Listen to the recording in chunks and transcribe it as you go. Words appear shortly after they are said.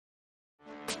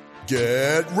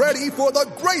Get ready for the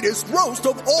greatest roast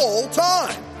of all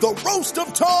time. The Roast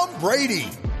of Tom Brady.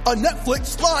 A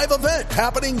Netflix live event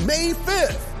happening May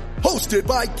 5th. Hosted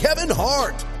by Kevin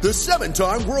Hart. The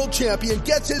 7-time world champion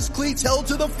gets his cleats held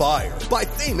to the fire by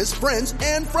famous friends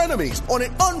and frenemies on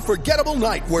an unforgettable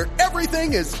night where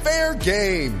everything is fair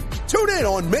game. Tune in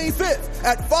on May 5th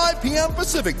at 5 p.m.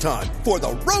 Pacific time for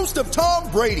the Roast of Tom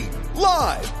Brady.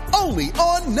 Live only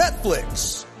on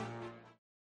Netflix.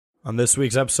 On this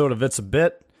week's episode of It's a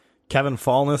Bit, Kevin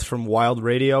Fallness from Wild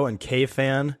Radio and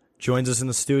K-Fan joins us in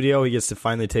the studio. He gets to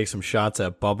finally take some shots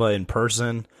at Bubba in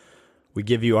person. We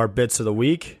give you our bits of the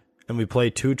week, and we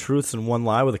play 2 truths and 1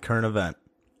 lie with a current event.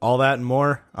 All that and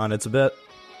more on It's a Bit.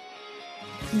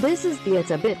 This is the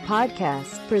It's a Bit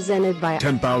podcast, presented by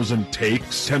 10,000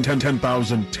 Takes,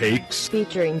 10,000 Takes.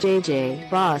 Featuring JJ,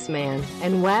 Bossman,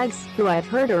 and Wags, who I've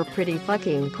heard are pretty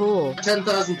fucking cool.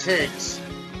 10,000 Takes.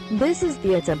 This is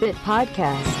the It's a Bit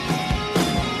podcast.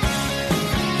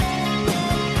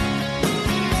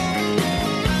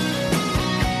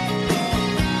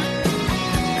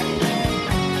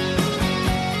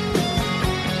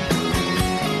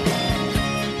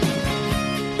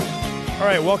 All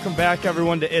right, welcome back,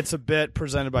 everyone, to It's a Bit,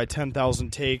 presented by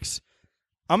 10,000 Takes.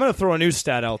 I'm going to throw a new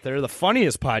stat out there. The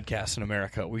funniest podcast in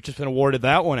America. We've just been awarded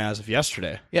that one as of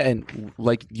yesterday. Yeah, and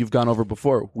like you've gone over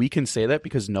before, we can say that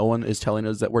because no one is telling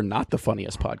us that we're not the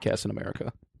funniest podcast in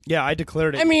America. Yeah, I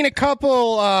declared it. I mean, a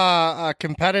couple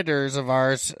competitors of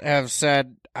ours have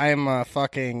said I'm a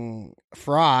fucking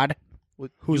fraud.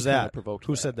 Who's that? Who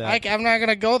that. said that? I'm not going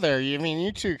to go there. You mean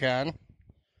you two can.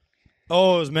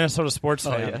 Oh, it was Minnesota sports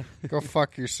fan. Yeah. Go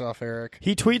fuck yourself, Eric.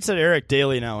 He tweets at Eric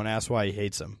daily now and asks why he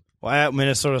hates him. Why,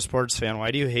 Minnesota sports fan,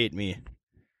 why do you hate me?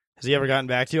 Has he ever gotten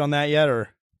back to you on that yet, or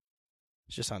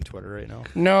he's just on Twitter right now?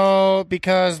 No,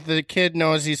 because the kid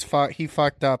knows he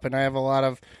fucked up, and I have a lot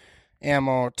of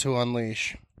ammo to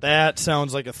unleash. That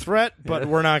sounds like a threat, but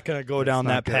we're not going to go down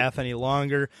that path any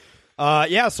longer.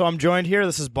 So I'm joined here.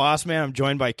 This is Bossman. I'm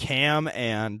joined by Cam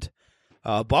and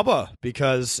Bubba,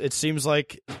 because it seems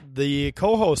like the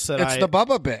co-hosts that It's the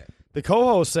Bubba bit. The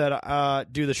co-hosts that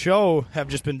do the show have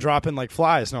just been dropping like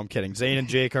flies. No, I'm kidding. Zane and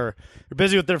Jake are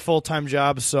busy with their full-time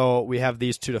jobs, so we have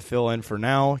these two to fill in for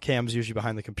now. Cam's usually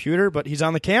behind the computer, but he's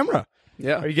on the camera.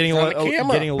 Yeah. Are you getting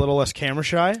a little less camera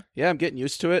shy? Yeah, I'm getting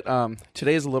used to it.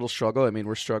 Today is a little struggle. I mean,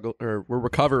 we're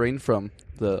recovering from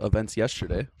the events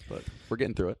yesterday, but we're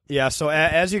getting through it. Yeah, so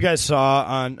as you guys saw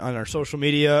on our social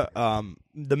media,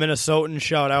 the Minnesotan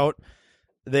shout out,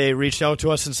 they reached out to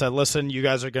us and said, listen, you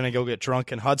guys are going to go get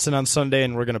drunk in Hudson on Sunday,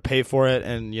 and we're going to pay for it.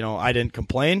 And, I didn't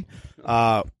complain.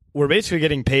 We're basically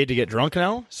getting paid to get drunk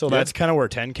now, so that's kind of where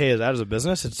 10K is at as a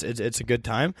business. It's a good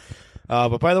time.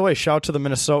 But by the way, shout out to the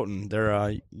Minnesotan. They're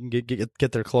you can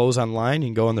get their clothes online. You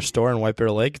can go in their store in White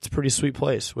Bear Lake. It's a pretty sweet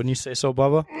place. Wouldn't you say so,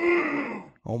 Bubba?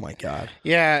 Oh, my God.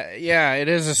 Yeah, it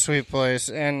is a sweet place,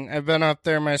 and I've been up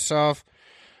there myself,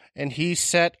 and he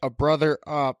set a brother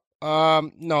up.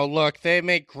 No, look, they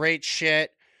make great shit.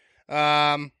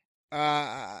 It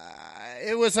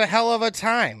was a hell of a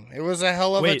time.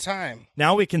 A time.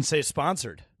 Now we can say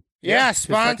sponsored. Yeah,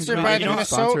 sponsored by the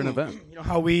Minnesotan. Event. You know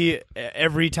how we,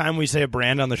 every time we say a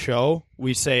brand on the show,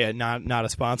 we say not a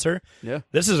sponsor? Yeah.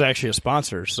 This is actually a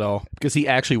sponsor, so. Because he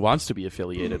actually wants to be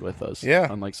affiliated with us. Yeah.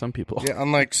 Unlike some people. Yeah,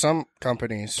 unlike some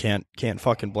companies. Can't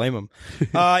fucking blame him.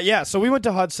 So we went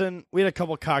to Hudson. We had a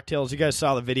couple cocktails. You guys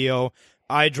saw the video.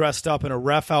 I dressed up in a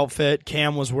ref outfit.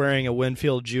 Cam was wearing a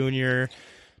Winfield Jr.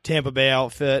 Tampa Bay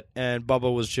outfit, and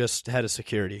Bubba was just head of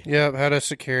security. Yeah, head of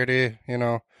security, You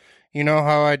know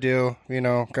how I do.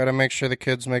 Got to make sure the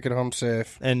kids make it home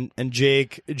safe. And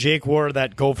Jake wore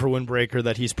that Gopher windbreaker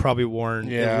that he's probably worn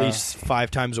at least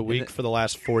 5 times a week for the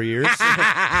last 4 years.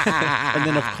 And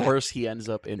then, of course, he ends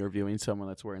up interviewing someone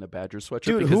that's wearing a Badger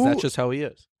sweatshirt because that's just how he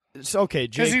is. It's okay,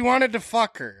 Jake. Because he wanted to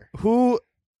fuck her.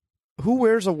 Who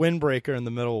wears a windbreaker in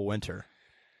the middle of winter?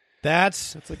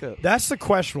 That's the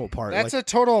questionable part. That's a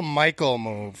total Michael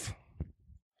move.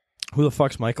 Who the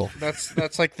fuck's Michael?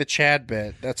 That's like the Chad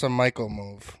bit. That's a Michael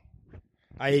move.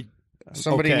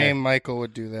 Somebody okay. named Michael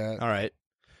would do that. All right.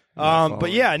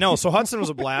 But yeah, no. So Hudson was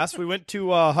a blast. We went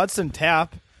to Hudson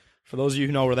Tap. For those of you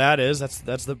who know where that is,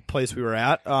 that's the place we were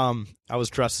at. I was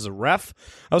dressed as a ref.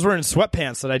 I was wearing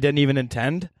sweatpants that I didn't even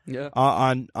intend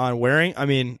on wearing. I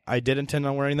mean, I did intend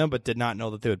on wearing them, but did not know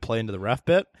that they would play into the ref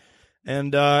bit.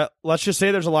 And let's just say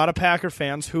there's a lot of Packer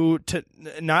fans who,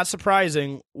 not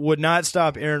surprising, would not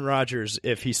stop Aaron Rodgers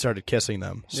if he started kissing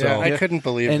them. So Yeah, I couldn't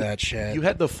believe And that shit. You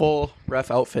had the full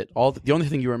ref outfit. The only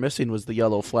thing you were missing was the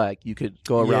yellow flag. You could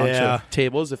go around Yeah. to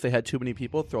tables if they had too many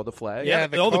people, throw the flag. yeah,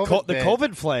 the the COVID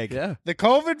COVID flag. Yeah. The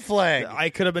COVID flag. I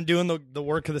could have been doing the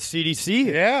work of the CDC.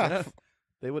 Yeah.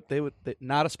 They would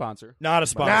not a sponsor. Not a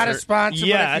sponsor. Not a sponsor,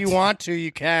 Yeah, but if you want to,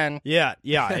 you can. Yeah.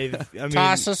 I mean,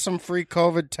 Toss us some free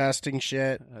COVID testing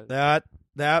shit. that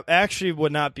actually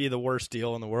would not be the worst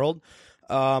deal in the world.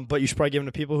 But you should probably give them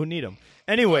to people who need them.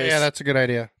 Anyways, Yeah, that's a good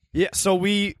idea. yeah. So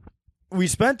we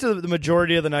spent the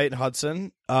majority of the night in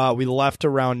Hudson. We left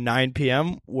around 9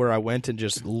 p.m. where I went and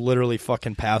just literally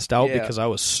fucking passed out Yeah. because I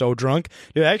was so drunk.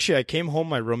 Dude, actually, I came home.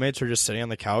 My roommates were just sitting on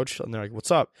the couch and they're like,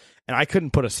 "What's up?" And I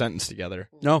couldn't put a sentence together.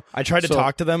 No. I tried to So-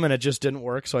 talk to them and it just didn't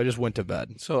work. So I just went to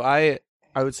bed. So I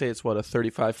would say it's, a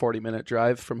 35, 40-minute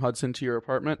drive from Hudson to your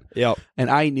apartment. Yep. And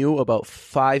I knew about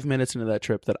 5 minutes into that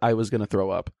trip that I was going to throw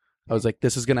up. I was like,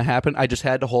 this is going to happen. I just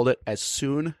had to hold it as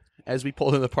soon as we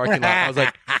pulled in the parking lot. I was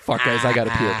like, fuck, guys, I got to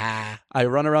puke. I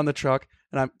run around the truck,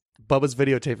 and Bubba's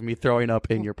videotaping me throwing up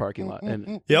in your parking lot.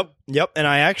 And Yep. And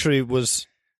I actually was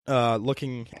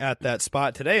looking at that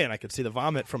spot today, and I could see the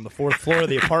vomit from the 4th floor of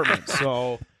the apartment.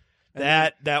 So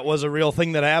that was a real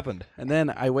thing that happened. and then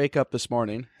I wake up this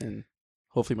morning, and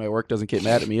hopefully my work doesn't get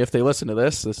mad at me. If they listen to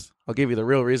this, I'll give you the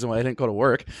real reason why I didn't go to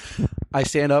work. I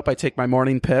stand up, I take my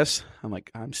morning piss. I'm like,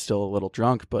 I'm still a little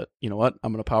drunk, but you know what?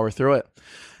 I'm going to power through it.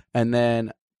 And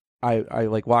then I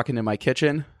like walk into my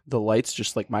kitchen. The lights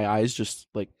just like my eyes just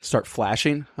like start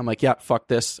flashing. I'm like, yeah, fuck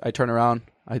this. I turn around.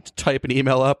 I type an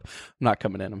email up. I'm not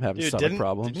coming in. I'm having stomach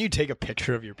problems. Didn't you take a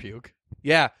picture of your puke?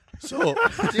 Yeah. So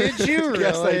Did you really?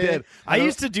 yes, I did. I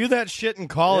used to do that shit in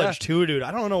college too, dude.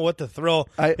 I don't know what to throw.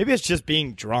 Maybe it's just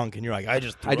being drunk, and you're like, I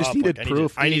just up. needed Like,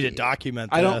 proof. I need to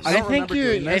document this. I don't remember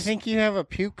doing I this. think you have a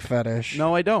puke fetish.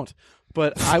 No, I don't.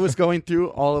 But I was going through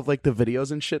all of like the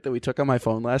videos and shit that we took on my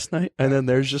phone last night, and then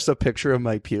there's just a picture of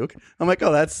my puke. I'm like,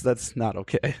 oh, that's not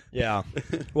okay. Yeah.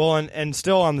 Well, and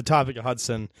still on the topic of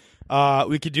Hudson,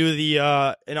 we could do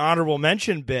the an honorable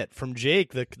mention bit from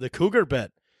Jake, the Cougar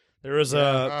bit. There was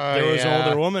an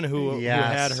older woman who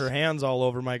had her hands all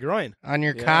over my groin. On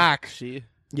your cock.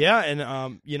 Yeah,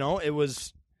 and it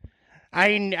was.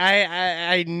 I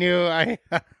knew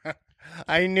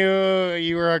I knew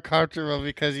you were uncomfortable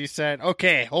because you said,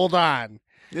 "Okay, hold on,"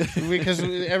 because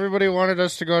everybody wanted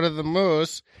us to go to the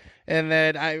Moose, and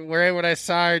then when I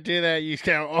saw her do that, you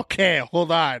said, "Okay,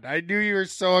 hold on." I knew you were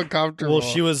so uncomfortable. Well,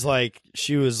 she was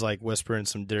like whispering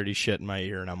some dirty shit in my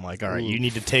ear, and I'm like, all right, you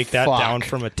need to take that Fuck. down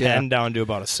from a 10 down to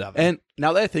about a 7. And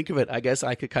now that I think of it, I guess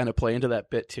I could kind of play into that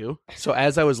bit too. So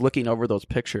as I was looking over those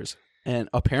pictures, and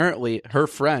apparently her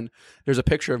friend, there's a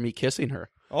picture of me kissing her.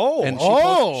 And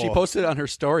she posted it on her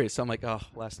story. So I'm like, oh,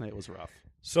 last night was rough.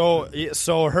 So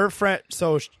her friend,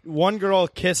 one girl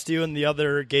kissed you, and the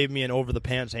other gave me an over the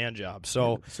pants hand job.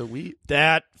 So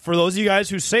that for those of you guys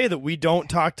who say that we don't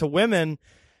talk to women,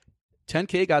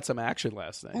 10K got some action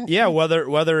last night. yeah,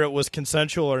 whether it was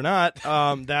consensual or not,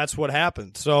 that's what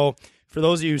happened. So for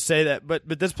those of you who say that, but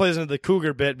this plays into the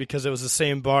Cougar bit because it was the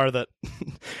same bar that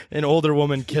an older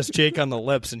woman kissed Jake on the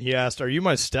lips, and he asked, "Are you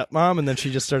my stepmom?" And then she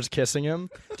just starts kissing him.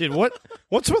 Dude,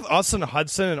 what's with us and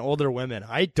Hudson and older women?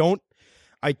 I don't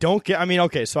get. I mean,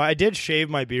 okay, so I did shave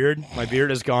my beard. My beard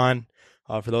is gone.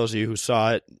 For those of you who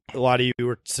saw it, a lot of you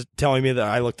were telling me that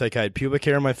I looked like I had pubic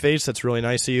hair in my face. That's really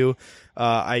nice of you.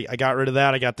 I got rid of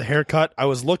that. I got the haircut. I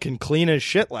was looking clean as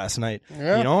shit last night.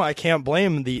 Yeah. You know, I can't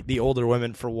blame the older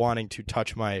women for wanting to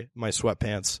touch my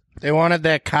sweatpants. They wanted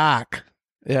that cock.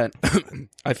 Yeah,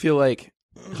 I feel like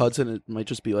Hudson, it might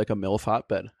just be like a MILF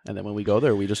hotbed, and then when we go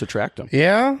there, we just attract them.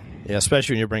 Yeah? Yeah,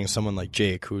 especially when you're bringing someone like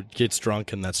Jake who gets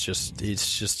drunk, and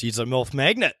he's a MILF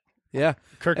magnet. Yeah,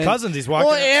 Kirk Cousins, he's walking.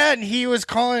 Well, and he was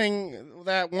calling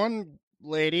that one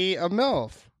lady a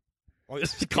MILF.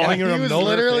 Calling her a He was MILF.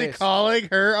 literally face. calling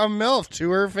her a MILF to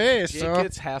her face. Jake So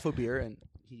gets half a beer, and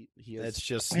he is, It's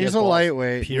just he's a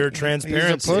lightweight. pure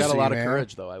transparency. He's a he's got pussy, a lot of man.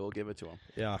 courage, though. I will give it to him.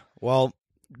 Yeah. Well,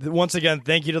 once again,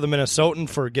 thank you to the Minnesotan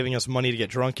for giving us money to get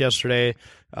drunk yesterday.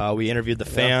 We interviewed the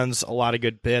fans, a lot of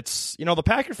good bits. You know, the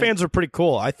Packer fans are pretty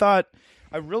cool.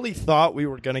 I really thought we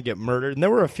were going to get murdered, and there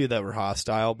were a few that were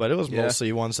hostile, but it was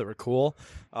mostly ones that were cool.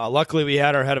 Luckily, we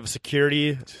had our head of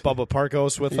security, Bubba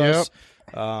Parkos, with us.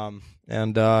 I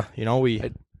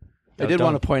did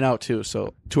want to point out, too,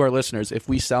 so to our listeners, if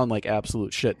we sound like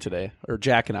absolute shit today, or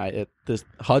Jack and I,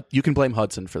 you can blame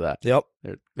Hudson for that. Yep.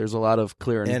 There's a lot of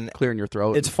clearing your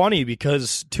throat. It's funny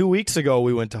because 2 weeks ago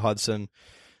we went to Hudson.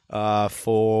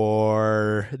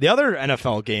 for the other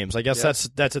NFL games. I guess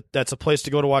that's a place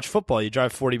to go to watch football. You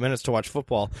drive 40 minutes to watch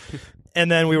football. And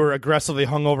then we were aggressively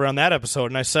hungover on that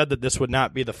episode, and I said that this would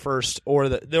not be the first,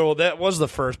 that was the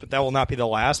first, but that will not be the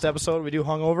last episode we do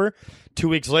hungover. 2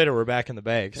 weeks later, we're back in the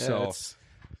bag. Yeah, so it's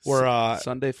we're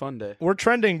Sunday fun day. We're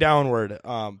trending downward,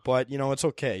 but it's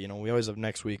okay. We always have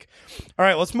next week. All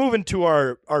right, let's move into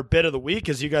our bit of the week.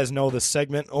 As you guys know, this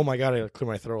segment. Oh my god, I gotta clear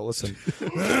my throat. Listen.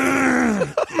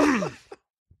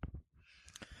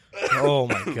 Oh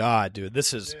my god, dude,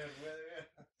 this is.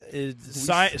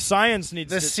 Science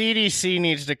needs the CDC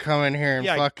needs to come in here and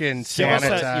fucking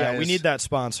sanitize. Yeah, we need that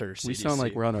sponsor. CDC. We sound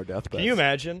like we're on our deathbed. Can you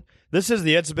imagine? This is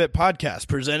the It's a Bit podcast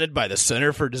presented by the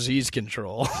Center for Disease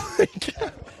Control.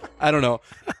 I don't know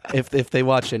if they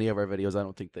watch any of our videos. I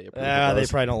don't think they approve of they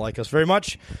those. probably don't like us very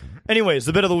much. Anyways,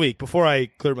 the bit of the week. Before I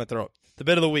clear my throat, the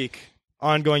bit of the week,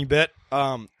 ongoing bit.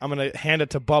 I'm gonna hand it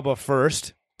to Bubba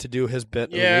first to do his bit.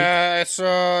 Of the week. Yeah,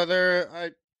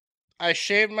 so I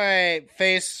shaved my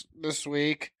face this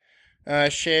week. I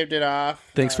shaved it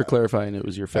off. Thanks for clarifying it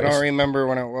was your face. I don't remember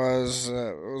when it was. It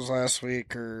was last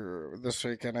week or this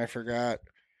weekend. I forgot.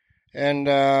 And,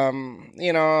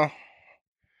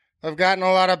 I've gotten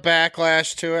a lot of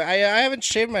backlash to it. I haven't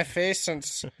shaved my face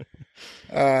since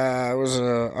I was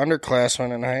an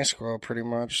underclassman in high school, pretty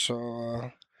much.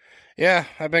 So, yeah,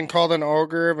 I've been called an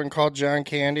ogre. I've been called John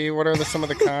Candy. What are some of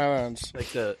the comments? Like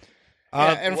the...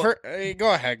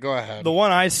 go ahead. The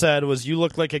one I said was, you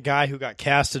look like a guy who got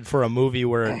casted for a movie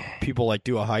where people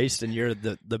do a heist, and you're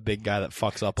the big guy that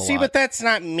fucks up a lot. See, but that's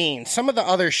not mean. Some of the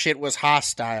other shit was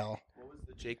hostile. What was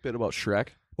the Jake bit about Shrek?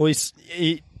 Well,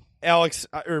 Alex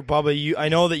or Bubba, I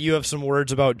know that you have some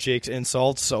words about Jake's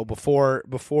insults. So before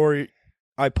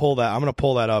I pull that, I'm going to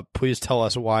pull that up. Please tell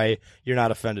us why you're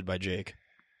not offended by Jake.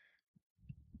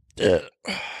 Oh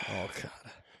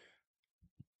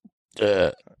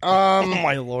God. Oh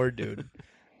my lord, dude.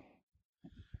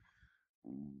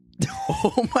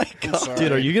 Oh my god,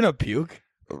 dude, are you gonna puke?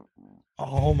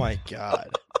 Oh my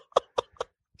god.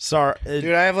 Sorry,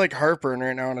 dude. I have heartburn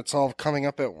right now, and it's all coming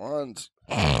up at once.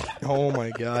 Oh my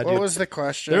god. What dude. was the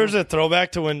question? There's a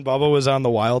throwback to when Bubba was on the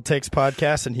Wild Takes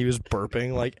podcast, and he was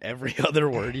burping every other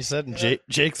word he said, and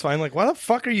Jake's fine. Why the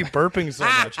fuck are you burping so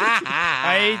much?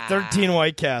 I ate 13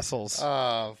 White Castles.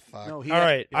 Oh fuck! No, all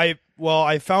right,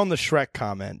 I found the Shrek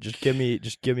comment. Just give me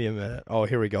a minute. Oh,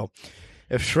 here we go.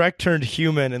 If Shrek turned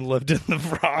human and lived in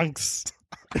the Bronx.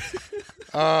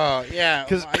 Oh yeah,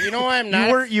 because I'm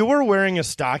not. You were wearing a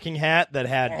stocking hat that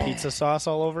had pizza sauce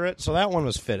all over it, so that one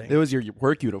was fitting. It was your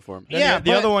work uniform. Then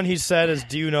the other one he said is,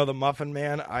 "Do you know the Muffin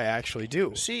Man?" I actually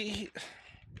do. See,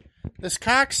 this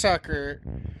cocksucker,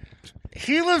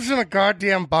 he lives in a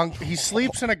goddamn bunk. He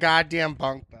sleeps in a goddamn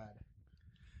bunk bed,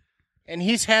 and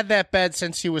he's had that bed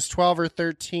since he was 12 or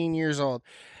 13 years old.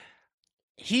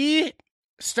 He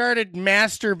started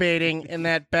masturbating in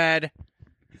that bed.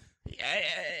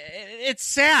 It's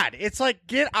sad. It's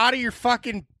get out of your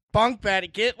fucking bunk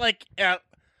bed. Get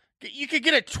you could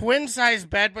get a twin size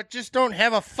bed, but just don't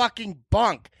have a fucking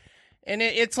bunk. And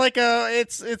it's like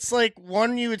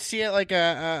one you would see at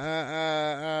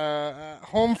a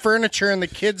home furniture in the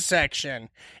kids section.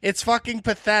 It's fucking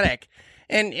pathetic.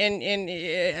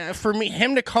 And for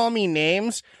him to call me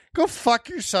names, go fuck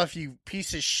yourself, you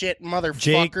piece of shit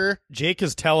motherfucker. Jake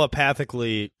is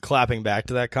telepathically clapping back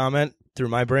to that comment through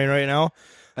my brain right now,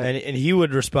 and he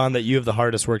would respond that you have the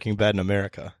hardest working bed in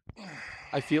America.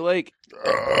 I feel like...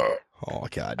 Oh,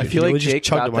 God. I feel like Jake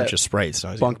chugged got a bunch that of Sprites.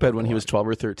 bunk bed when he was 12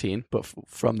 or 13, but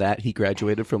from that, he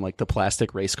graduated from the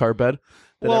plastic race car bed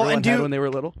that everyone had when they were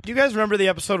little. Do you guys remember the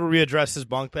episode where we addressed his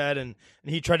bunk bed and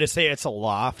he tried to say it's a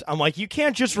loft? I'm like, you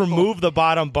can't just remove the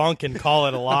bottom bunk and call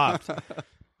it a loft.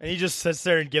 And he just sits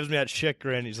there and gives me that shit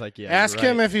grin. He's like, yeah. Ask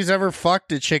him if he's ever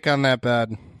fucked a chick on that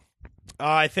bed.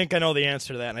 I think I know the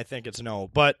answer to that, and I think it's no.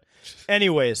 But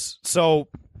anyways, so,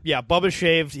 yeah, Bubba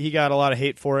shaved. He got a lot of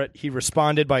hate for it. He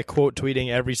responded by quote tweeting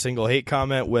every single hate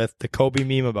comment with the Kobe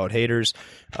meme about haters.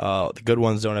 The good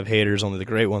ones don't have haters, only the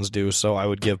great ones do. So I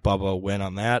would give Bubba a win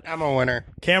on that. I'm a winner.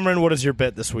 Cameron, what is your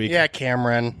bit this week? Yeah,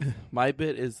 Cameron. My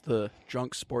bit is the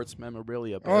drunk sports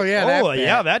memorabilia bit. Oh,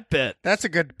 yeah, that bit. That's a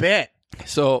good bit.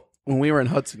 So when we were in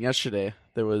Hudson yesterday,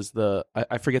 there was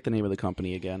I forget the name of the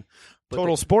company again.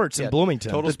 Total Sports in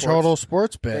Bloomington. Total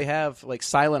Sports bit. They have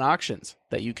silent auctions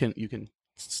that you can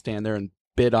stand there and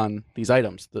bid on these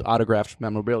items, the autographed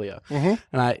memorabilia. Mm-hmm.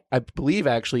 And I believe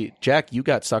actually, Jack, you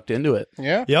got sucked into it.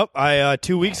 Yeah. Yep. I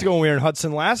 2 weeks ago when we were in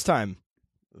Hudson last time,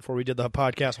 before we did the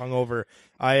podcast hungover,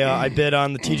 I bid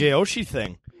on the TJ Oshie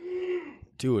thing.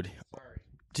 Dude.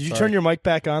 Did you Sorry. turn your mic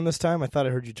back on this time? I thought I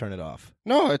heard you turn it off.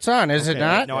 No, it's on. Is it Okay,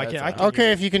 not? No, I Yeah, can't. it's I on. can Okay,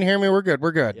 hear if you can hear me, we're good.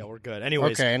 We're good. Yeah, we're good.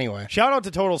 Anyways, Okay, anyway. shout out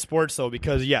to Total Sports though,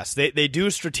 because yes, they do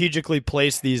strategically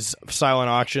place these silent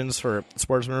auctions for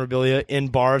sports memorabilia in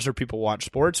bars where people watch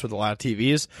sports with a lot of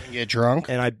TVs. Get drunk.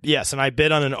 And I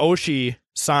bid on an Oshie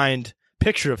signed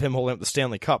picture of him holding up the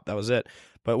Stanley Cup. That was it.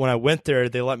 But when I went there,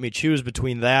 they let me choose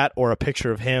between that or a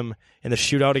picture of him in the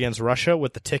shootout against Russia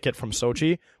with the ticket from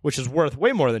Sochi, which is worth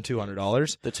way more than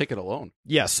 $200. The ticket alone.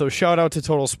 Yes, so shout out to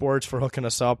Total Sports for hooking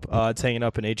us up. It's hanging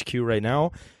up in HQ right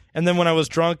now. And then when I was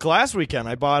drunk last weekend,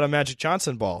 I bought a Magic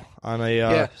Johnson ball on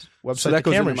a website So that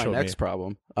goes Cameron into my showed next me.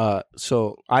 problem.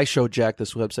 So I showed Jack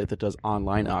this website that does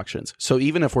online auctions. So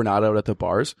even if we're not out at the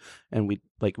bars and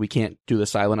we can't do the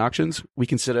silent auctions, we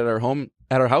can sit at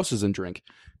our houses and drink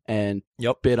and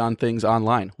bid on things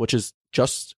online, which is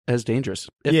just as dangerous,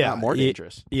 if not more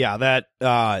dangerous. Yeah, that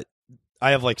I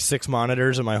have like 6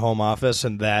 monitors in my home office,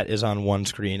 and that is on one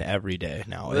screen every day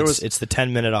now. It's the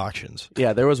 10-minute auctions.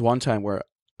 Yeah, there was one time where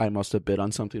I must have bid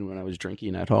on something when I was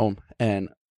drinking at home, and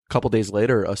a couple days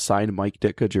later, a signed Mike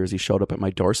Ditka jersey showed up at my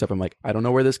doorstep. I'm like, I don't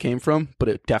know where this came from, but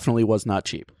it definitely was not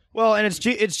cheap. Well, and it's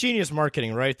genius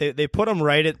marketing, right? They put them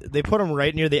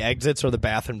right near the exits or the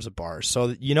bathrooms of bars,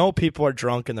 so people are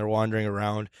drunk and they're wandering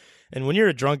around. And when you're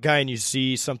a drunk guy and you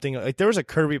see something like there was a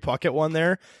Kirby Puckett one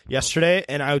there yesterday,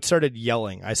 and I started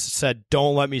yelling. I said,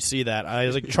 "Don't let me see that!" I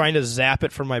was like trying to zap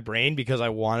it from my brain because I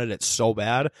wanted it so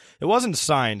bad. It wasn't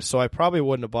signed, so I probably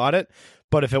wouldn't have bought it.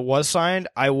 But if it was signed,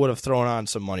 I would have thrown on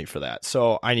some money for that.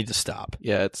 So I need to stop.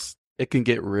 Yeah, it can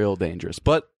get real dangerous,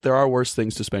 but there are worse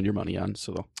things to spend your money on.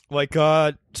 So Like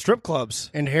strip clubs.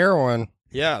 And heroin.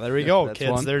 Yeah, there we go, that's kids.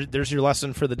 one. There's your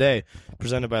lesson for the day,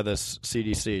 presented by this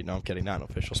CDC. No, I'm kidding, not an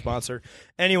official sponsor.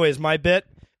 Anyways, my bit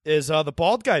is the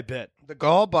bald guy bit. The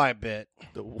Gallby bit.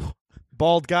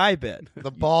 Bald guy bit.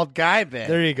 The bald guy bit.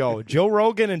 There you go. Joe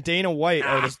Rogan and Dana White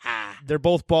they're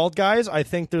both bald guys. I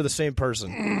think they're the same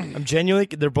person. I'm genuinely.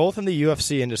 They're both in the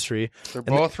UFC industry. They're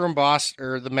both from Boston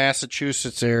or the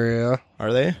Massachusetts area.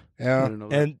 Are they? I Yeah. don't know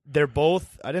that. And they're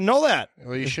both. I didn't know that.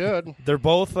 Well, you should. They're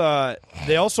both.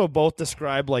 They also both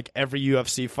describe like every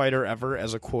UFC fighter ever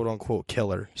as a quote unquote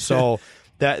killer. So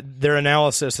that their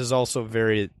analysis is also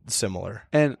very similar.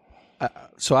 And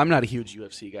so I'm not a huge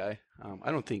UFC guy.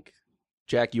 I don't think,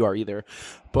 Jack, you are either.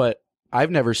 But I've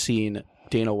never seen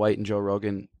Dana White and Joe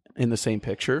Rogan in the same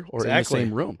picture or Exactly. in the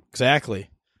same room. Exactly.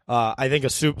 I think a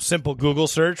simple Google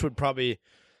search would probably,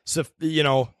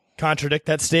 contradict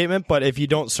that statement. But if you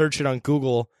don't search it on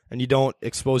Google and you don't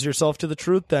expose yourself to the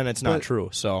truth, then it's not But- true.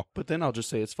 So But then I'll just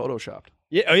say it's photoshopped.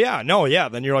 yeah.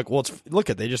 Then you're like, well,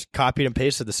 they just copied and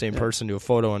pasted the same person to a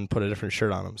photo and put a different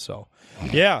shirt on them. So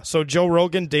yeah. So Joe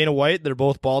Rogan, Dana White, they're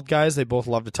both bald guys. They both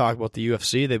love to talk about the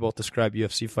UFC. They both describe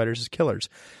UFC fighters as killers.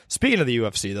 Speaking of the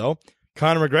UFC, though,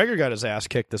 Conor McGregor got his ass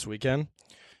kicked this weekend.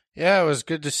 Yeah, it was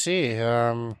good to see.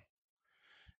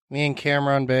 Me and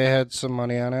Cameron Bay had some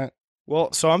money on it.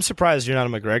 Well, so I'm surprised you're not a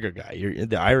McGregor guy. You're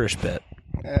the Irish bit.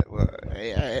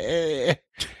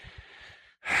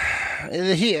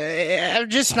 I'm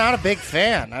just not a big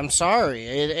fan. I'm sorry.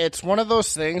 It's one of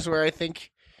those things where I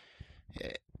think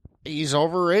he's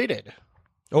overrated.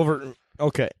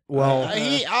 Okay. Well,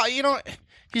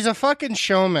 He's a fucking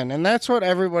showman, and that's what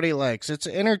everybody likes. It's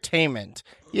entertainment.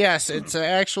 Yes, it's an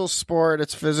actual sport.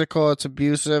 It's physical. It's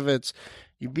abusive. It's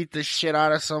you beat the shit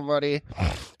out of somebody,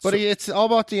 but it's all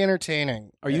about the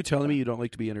entertaining. Are you telling me you don't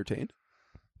like to be entertained?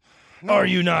 are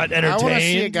you not entertained? I want to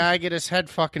see a guy get his head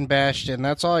fucking bashed in.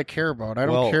 That's all I care about. I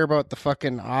don't Well, care about the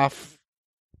fucking off.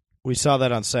 We saw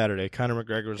that on Saturday. Conor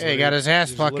McGregor was Yeah, he got his ass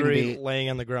he was fucking literally beat. laying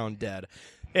on the ground dead.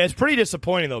 It's pretty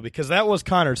disappointing, though, because that was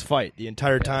Conor's fight the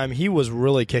entire time. He was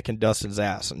really kicking Dustin's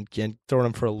ass and throwing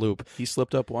him for a loop. He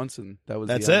slipped up once, and that was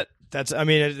That's the end.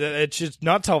 it. It's just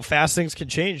nuts how fast things can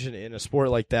change in a sport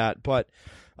like that. But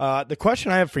the question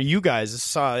I have for you guys, I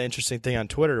saw an interesting thing on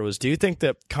Twitter, was do you think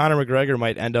that Conor McGregor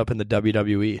might end up in the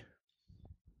WWE?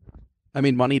 I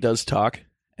mean, money does talk,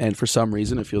 and for some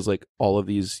reason, it feels like all of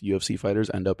these UFC fighters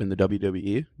end up in the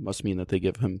WWE. Must mean that they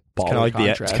give him baller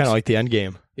contracts. It's kind of like the end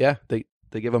game. Yeah,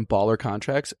 they give him baller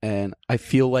contracts, and I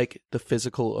feel like the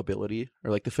physical ability,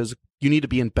 or like the physical, you need to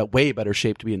be in way better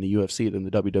shape to be in the UFC than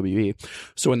the WWE.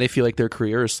 So when they feel like their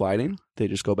career is sliding, they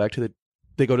just go back to the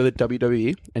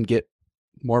WWE and get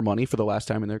more money for the last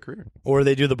time in their career. Or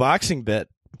they do the boxing bit.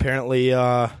 Apparently,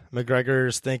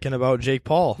 McGregor's thinking about Jake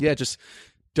Paul. Yeah, just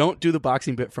don't do the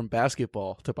boxing bit from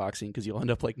basketball to boxing because you'll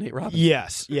end up like Nate Robinson.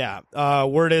 Yes, yeah.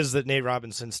 Word is that Nate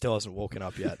Robinson still hasn't woken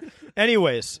up yet.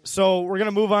 Anyways, so we're going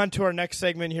to move on to our next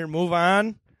segment here. Move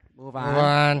on. Move Move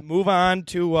on. Move on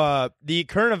to the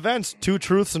current events, 2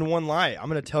 truths and 1 lie. I'm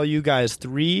going to tell you guys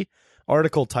 3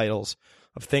 article titles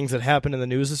of things that happened in the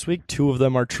news this week. 2 of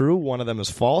them are true, 1 of them is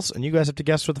false, and you guys have to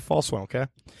guess for the false one, okay?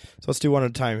 So let's do one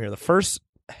at a time here. The first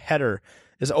header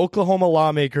is Oklahoma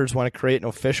lawmakers want to create an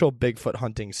official Bigfoot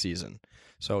hunting season.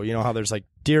 So you know how there's like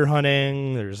deer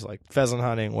hunting, there's like pheasant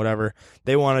hunting, whatever.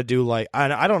 They want to do like,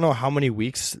 I don't know how many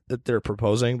weeks that they're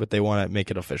proposing, but they want to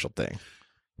make it an official thing.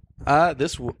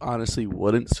 This honestly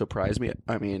wouldn't surprise me.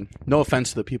 I mean, no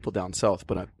offense to the people down south,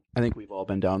 but I think we've all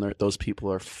been down there. Those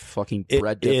people are fucking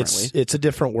bred differently. It's a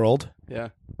different world. Yeah,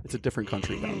 it's a different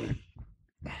country down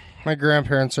there. My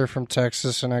grandparents are from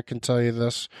Texas, and I can tell you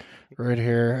this right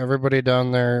here. Everybody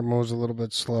down there moves a little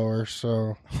bit slower,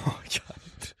 so... Oh, God.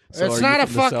 So it's are not you a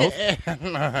from the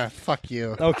fucking... Fuck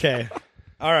you. Okay.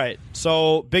 All right.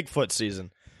 So Bigfoot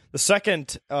season. The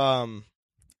second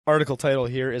article title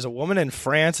here is a woman in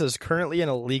France is currently in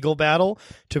a legal battle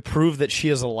to prove that she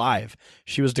is alive.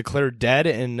 She was declared dead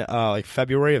in like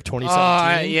February of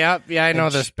 2017. Yeah, I know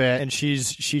this bit. And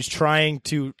she's trying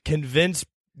to convince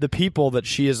the people that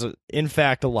she is in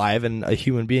fact alive and a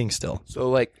human being still. So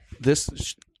like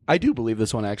this, I do believe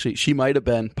this one actually. She might have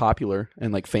been popular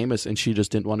and like famous, and she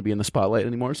just didn't want to be in the spotlight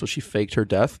anymore. So she faked her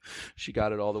death. She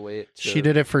got it all the way. She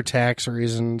did it for tax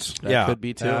reasons. That could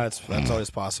be too. That's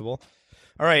always possible.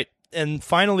 All right. And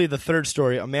finally, the third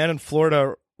story. A man in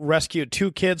Florida rescued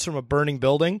 2 kids from a burning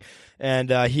building,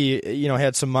 and he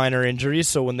had some minor injuries.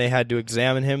 So when they had to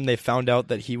examine him, they found out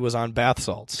that he was on bath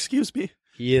salts. Excuse me.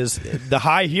 He is the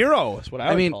high hero, is what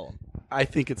I would call him. I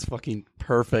think it's fucking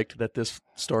perfect that this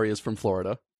story is from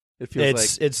Florida. It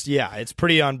feels it's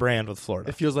pretty on brand with Florida.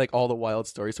 It feels like all the wild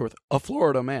stories are with a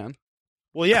Florida man.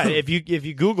 Well, yeah, if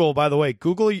you Google, by the way,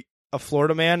 Google a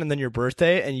Florida man and then your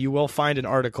birthday, and you will find an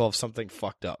article of something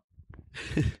fucked up.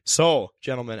 So,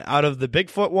 gentlemen, out of the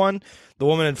Bigfoot one, the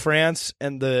woman in France,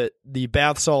 and the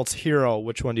bath salts hero,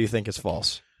 which one do you think is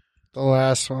false? The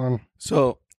last one.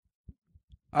 So,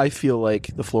 I feel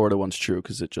like the Florida one's true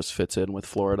because it just fits in with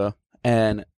Florida.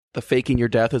 And the faking your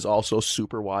death is also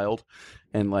super wild.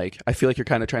 And like, I feel like you're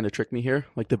kind of trying to trick me here.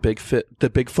 Like the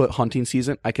Bigfoot hunting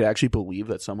season, I could actually believe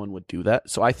that someone would do that.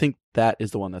 So I think that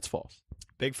is the one that's false.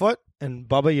 Bigfoot? And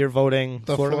Bubba, you're voting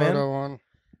The Florida man? one.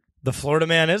 The Florida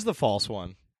man is the false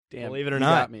one. Damn, believe it or you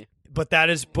not. got me.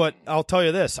 But I'll tell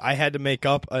you this. I had to make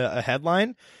up a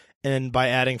headline, and by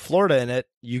adding Florida in it,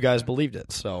 you guys believed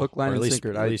it. So Hook, line, and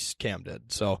sinker. At least Cam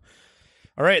did. So,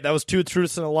 all right, that was 2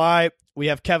 truths and a lie. We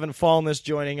have Kevin Fallness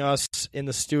joining us in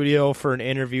the studio for an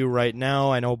interview right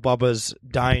now. I know Bubba's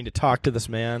dying to talk to this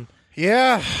man.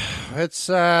 Yeah, it's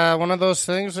one of those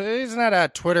things. He's not a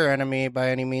Twitter enemy by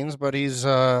any means, but he's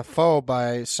a foe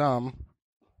by some.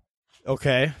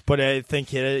 Okay, but I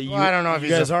think I don't know if you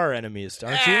guys are enemies,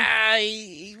 aren't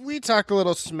you? We talk a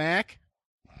little smack.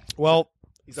 Well,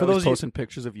 He's for always those posting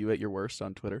pictures of you at your worst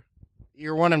on Twitter.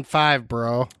 You're 1 in 5,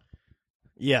 bro.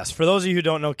 Yes, for those of you who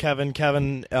don't know Kevin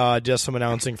does some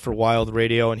announcing for Wild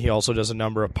Radio, and he also does a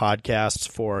number of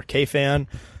podcasts for KFan.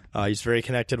 He's very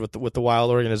connected with the Wild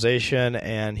organization,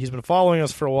 and he's been following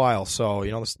us for a while. So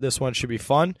this one should be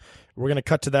fun. We're going to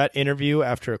cut to that interview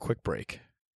after a quick break.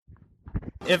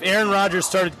 If Aaron Rodgers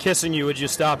started kissing you, would you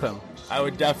stop him? I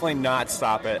would definitely not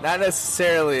stop it. Not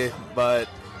necessarily, but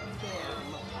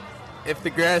if the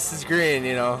grass is green,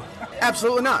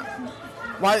 Absolutely not.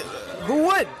 Why? Who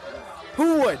would?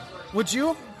 Who would? Would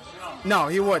you? No,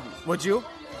 he wouldn't. Would you?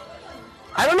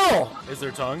 I don't know. Is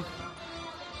there tongue?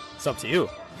 It's up to you.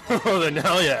 Oh, then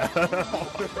hell yeah.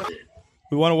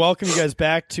 We want to welcome you guys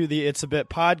back to the It's a Bit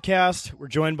podcast. We're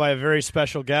joined by a very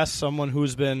special guest, someone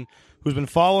who's been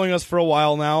following us for a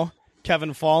while now,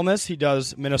 Kevin Fallness. He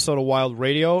does Minnesota Wild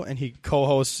Radio, and he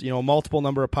co-hosts multiple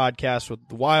number of podcasts with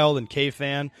the Wild and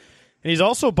KFan. And he's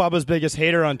also Bubba's biggest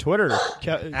hater on Twitter.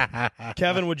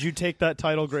 Kevin, would you take that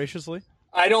title graciously?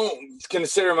 I don't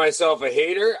consider myself a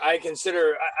hater. I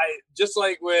just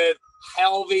like with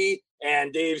Halvey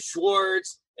and Dave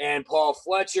Schwartz and Paul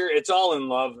Fletcher, it's all in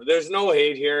love. There's no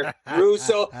hate here.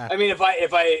 Russo. I mean,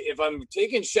 if I'm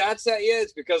taking shots at you,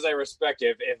 it's because I respect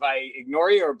you. If I ignore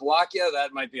you or block you,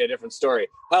 that might be a different story.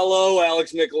 Hello,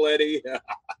 Alex Micheletti.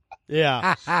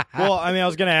 Yeah. Well, I mean, I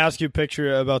was going to ask you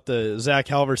about the Zach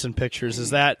Halverson pictures. Is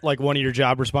that like one of your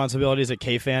job responsibilities at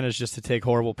KFan is just to take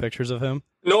horrible pictures of him?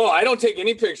 No, I don't take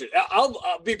any pictures. I'll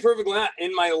be perfectly honest.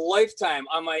 In my lifetime,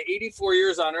 on my 84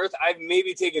 years on Earth, I've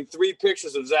maybe taken 3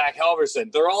 pictures of Zach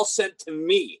Halverson. They're all sent to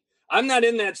me. I'm not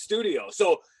in that studio.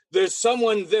 So there's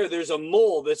someone there. There's a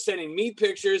mole that's sending me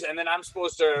pictures, and then I'm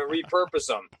supposed to repurpose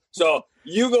them. So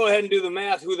you go ahead and do the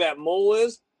math who that mole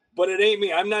is. But it ain't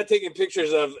me. I'm not taking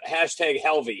pictures of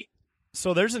 #Halvey.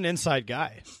 So there's an inside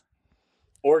guy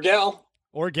Or gal.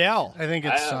 or gal. I think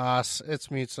it's sauce.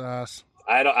 It's meat sauce.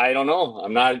 I don't know.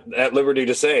 I'm not at liberty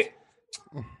to say.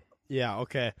 Yeah,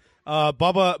 okay.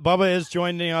 Bubba is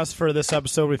joining us for this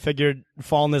episode. We figured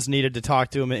Fallness needed to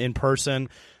talk to him in person.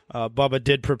 Bubba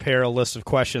did prepare a list of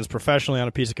questions professionally on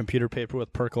a piece of computer paper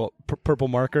with purple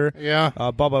marker. Yeah.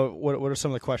 Bubba, what are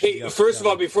some of the questions? Hey, first of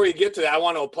all, before you get to that, I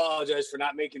want to apologize for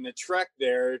not making the trek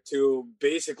there to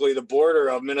basically the border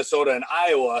of Minnesota and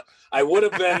Iowa. I would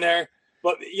have been there.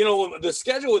 But, you know, the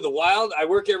schedule with the Wild, I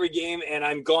work every game and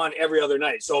I'm gone every other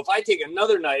night. So if I take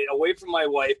another night away from my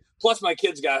wife, plus my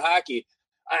kids got hockey,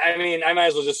 I mean, I might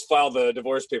as well just file the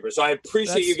divorce papers. So I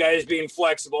appreciate you guys being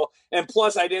flexible. And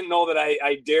plus, I didn't know that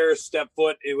I dare step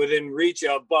foot within reach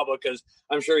of Bubba because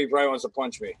I'm sure he probably wants to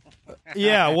punch me.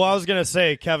 Yeah, well, I was going to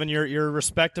say, Kevin, you're a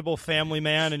respectable family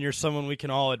man and you're someone we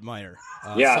can all admire.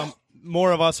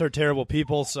 More of us are terrible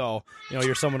people, so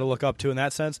you're someone to look up to in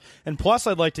that sense. And plus,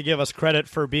 I'd like to give us credit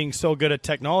for being so good at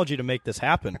technology to make this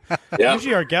happen. Yeah.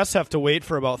 Usually our guests have to wait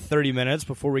for about 30 minutes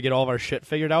before we get all of our shit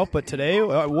figured out, but today,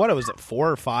 what was it, 4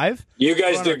 or 5? You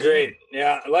guys did great.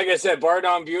 Yeah, like I said, bar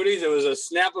down beauties, it was a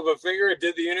snap of a finger. It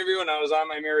did the interview, and I was on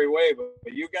my merry way.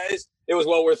 But you guys, it was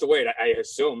well worth the wait, I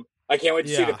assume. I can't wait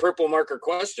to see the purple marker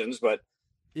questions, but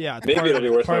maybe it'll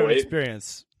be worth the wait.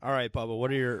 Experience. All right, Bubba,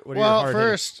 what are your Well,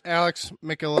 first, Alex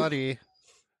Micheletti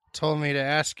told me to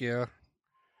ask you.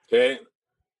 Okay.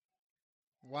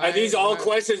 Are these all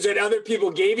questions that other people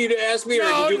gave you to ask me,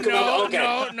 or did you come up? Okay,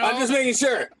 no. I'm just making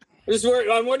sure.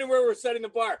 I'm wondering where we're setting the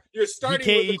bar. You're starting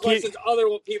with the questions other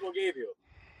people gave you.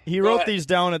 He wrote these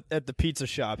down at the pizza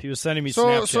shop. He was sending me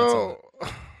Snapchats. So,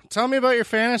 tell me about your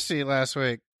fantasy last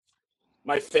week.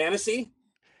 My fantasy?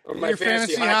 Or my your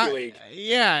fantasy hockey league?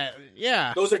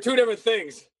 Yeah. Those are two different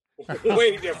things.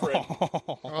 Way different.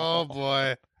 Oh,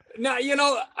 boy. Now,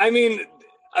 I mean,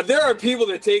 there are people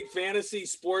that take fantasy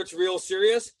sports real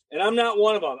serious, and I'm not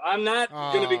one of them. I'm not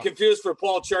going to be confused for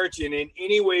Paul Charchian in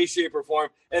any way, shape, or form,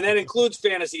 and that includes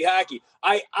fantasy hockey.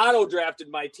 I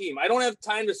auto-drafted my team. I don't have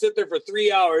time to sit there for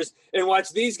 3 hours and watch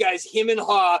these guys him and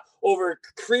haw over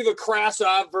Kriva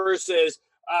Krasov versus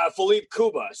Philippe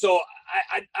Kuba. So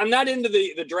I'm not into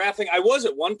the drafting. I was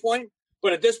at one point,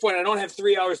 but at this point, I don't have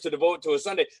 3 hours to devote to a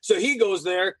Sunday. So he goes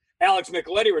there, Alex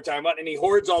Micheletti we're talking about, and he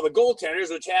hoards all the goaltenders,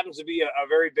 which happens to be a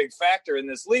very big factor in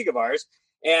this league of ours.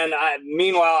 And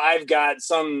meanwhile, I've got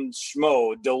some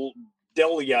schmo,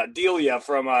 Delia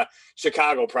from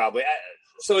Chicago probably.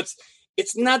 So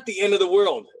it's not the end of the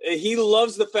world. He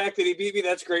loves the fact that he beat me.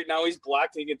 That's great. Now he's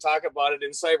blocked. He can talk about it in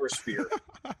cybersphere.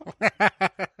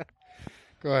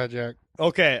 Go ahead, Jack.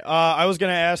 Okay, I was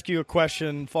going to ask you a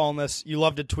question, Fallness. You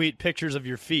love to tweet pictures of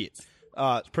your feet,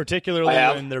 particularly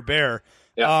when they're bare.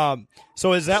 Yeah.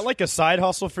 So is that like a side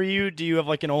hustle for you? Do you have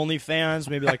like an OnlyFans,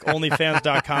 maybe like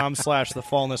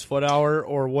onlyfans.com/thefallnessfoothour,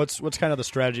 or what's kind of the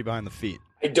strategy behind the feet?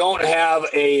 I don't have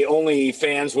a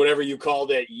OnlyFans, whatever you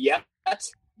called it, yet,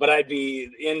 but I'd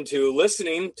be into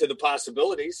listening to the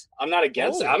possibilities. I'm not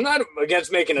against it. I'm not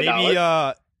against making a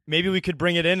dollar. Maybe we could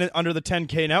bring it in under the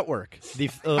 10K network, the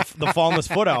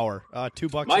Fallness Foot Hour,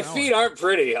 $2. My feet aren't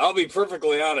pretty. I'll be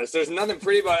perfectly honest. There's nothing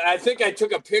pretty about it. I think I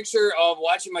took a picture of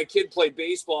watching my kid play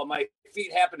baseball. My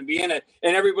feet happened to be in it,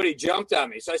 and everybody jumped on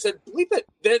me. So I said, bleep it.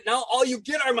 Now all you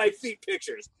get are my feet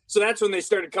pictures. So that's when they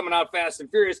started coming out fast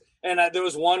and furious. And there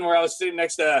was one where I was sitting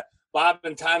next to Bob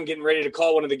and Tom getting ready to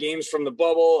call one of the games from the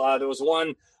bubble. There was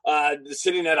one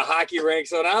sitting at a hockey rink.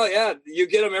 So now, you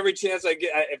get them every chance I get.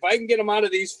 If I can get them out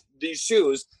of these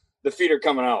shoes, the feet are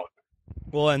coming out.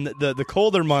 Well, and the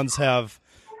colder months have,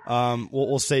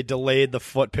 we'll say, delayed the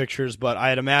foot pictures. But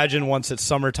I'd imagine once it's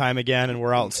summertime again and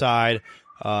we're outside,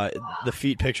 the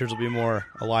feet pictures will be more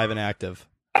alive and active.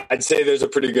 I'd say there's a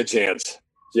pretty good chance.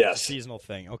 Yes. Seasonal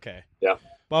thing. Okay. Yeah.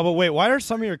 Bubba, wait, why are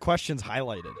some of your questions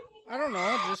highlighted? I don't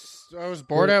know. Just I was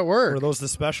bored at work. Were those the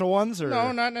special ones? Or?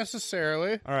 No, not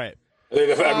necessarily. All right.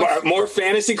 More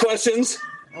fantasy questions?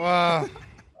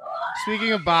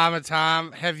 Speaking of Bob and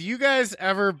Tom, have you guys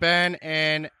ever been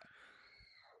in?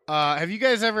 Have you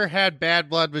guys ever had bad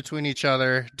blood between each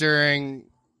other during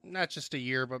not just a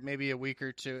year, but maybe a week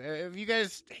or two? Have you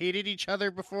guys hated each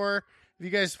other before? Have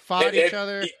you guys fought each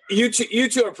other? You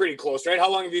two are pretty close, right? How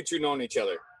long have you two known each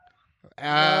other?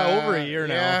 Over a year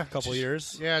now, a couple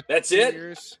years. Yeah, that's it.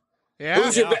 Years. Yeah.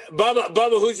 Who's your Bubba?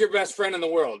 Who's your best friend in the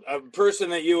world? A person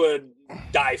that you would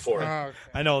die for. Okay.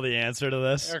 I know the answer to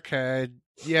this. Okay.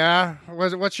 Yeah.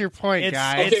 What's your point,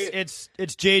 guys? It's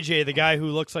JJ, the guy who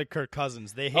looks like Kirk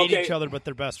Cousins. They hate each other, but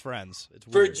they're best friends. It's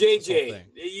weird. For JJ,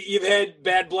 you've had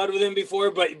bad blood with him before,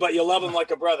 but you love him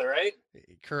like a brother, right?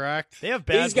 Correct. They have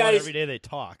bad These blood guys- every day they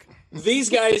talk. These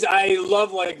guys, I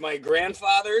love like my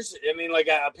grandfathers. I mean, like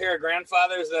a pair of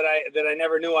grandfathers that I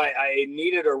never knew I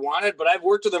needed or wanted, but I've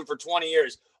worked with them for 20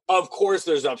 years. Of course,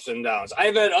 there's ups and downs.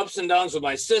 I've had ups and downs with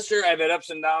my sister. I've had ups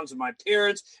and downs with my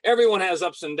parents. Everyone has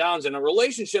ups and downs in a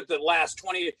relationship that lasts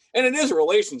 20 years. And it is a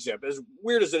relationship, as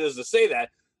weird as it is to say that.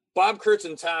 Bob Kurtz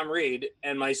and Tom Reed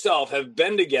and myself have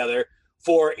been together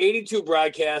for 82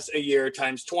 broadcasts a year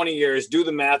times 20 years. Do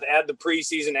the math, add the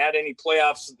preseason, add any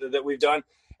playoffs that we've done.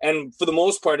 And for the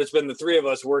most part, it's been the three of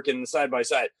us working side by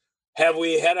side. Have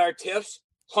we had our tiffs?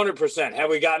 100%. Have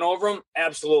we gotten over them?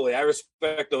 Absolutely. I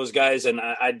respect those guys, and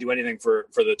I'd do anything for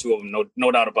the two of them.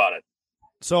 No doubt about it.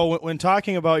 So when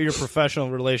talking about your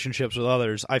professional relationships with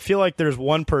others, I feel like there's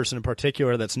one person in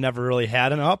particular that's never really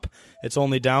had an up. It's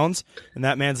only downs, and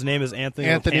that man's name is Anthony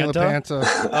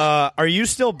LaPanta. Are you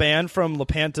still banned from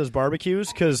LaPanta's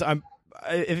barbecues? Because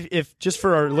if just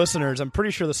for our listeners, I'm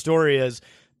pretty sure the story is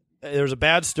there was a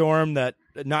bad storm that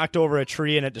knocked over a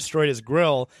tree and it destroyed his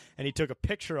grill, and he took a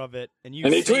picture of it, and he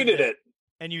tweeted it.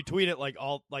 And you tweet it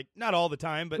not all the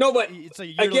time, but it's a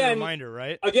yearly reminder,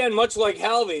 right? Again, much like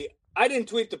Halvey, I didn't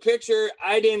tweet the picture.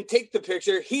 I didn't take the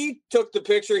picture. He took the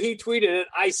picture. He tweeted it.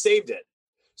 I saved it.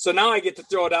 So now I get to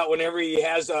throw it out whenever he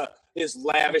has his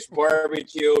lavish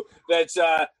barbecue that's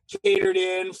catered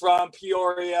in from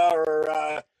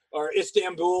Peoria or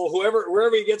Istanbul,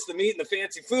 wherever he gets the meat and the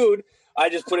fancy food. I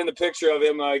just put in the picture of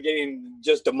him getting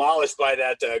just demolished by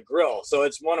that grill. So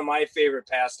it's one of my favorite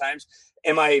pastimes.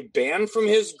 Am I banned from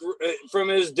his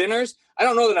dinners? I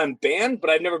don't know that I'm banned, but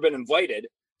I've never been invited.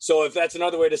 So if that's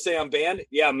another way to say I'm banned,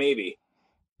 yeah, maybe.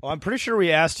 Well, I'm pretty sure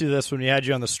we asked you this when we had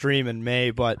you on the stream in May,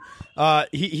 but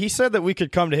he said that we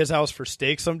could come to his house for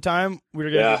steak sometime. We were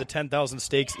going to do the 10,000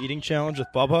 steaks eating challenge with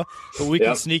Bubba, but we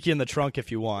can sneak you in the trunk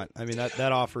if you want. I mean,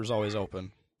 that offer is always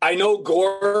open. I know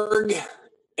Gorg,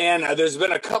 and there's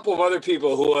been a couple of other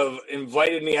people who have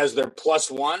invited me as their plus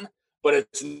one, but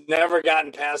it's never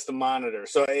gotten past the monitor.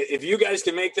 So if you guys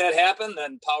can make that happen,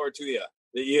 then power to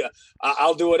you.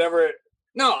 I'll do whatever.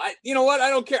 No, you know what? I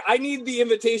don't care. I need the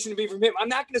invitation to be from him. I'm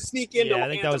not going to sneak into I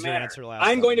think that was your answer last I'm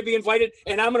time. going to be invited,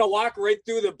 and I'm going to walk right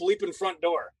through the bleeping front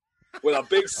door with a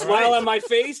big smile on my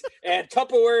face and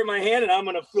Tupperware in my hand, and I'm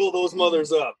going to fill those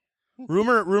mothers up.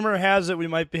 Rumor has it we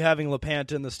might be having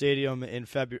LaPanta in the stadium in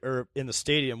February, or in the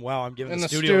stadium. Wow, I'm giving the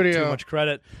studio too much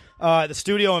credit. The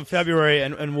studio in February,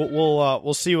 and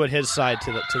we'll see what his side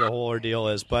to the whole ordeal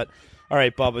is. But all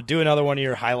right, Bubba, do another one of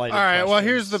your highlighted. All right.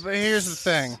 questions. Well, here's the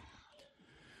thing.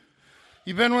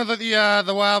 You've been with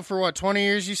the Wild for what, 20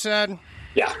 years? You said.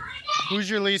 Yeah. Who's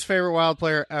your least favorite Wild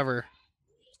player ever?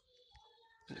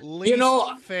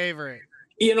 Favorite.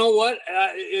 You know what?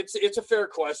 It's a fair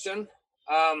question.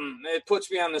 It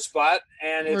puts me on the spot,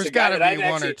 and it's There's a guy gotta that be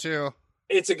I've one actually, or two.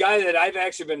 It's a guy that I've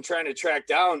actually been trying to track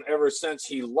down ever since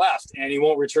he left, and he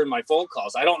won't return my phone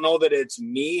calls. I don't know that it's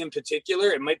me in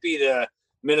particular. It might be the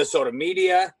Minnesota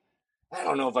media. I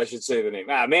don't know if I should say the name.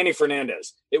 Manny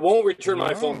Fernandez. It won't return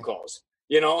my phone calls.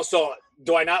 So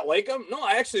do I not like him? No,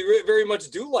 I actually very much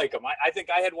do like him. I think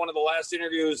I had one of the last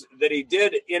interviews that he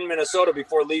did in Minnesota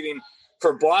before leaving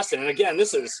for Boston. And again,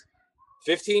 this is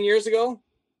 15 years ago,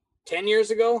 10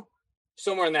 years ago,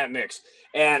 somewhere in that mix.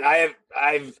 And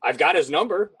I've got his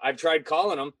number. I've tried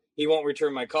calling him. He won't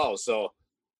return my calls. So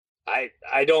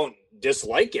I don't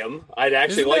dislike him. I'd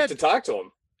actually like to talk to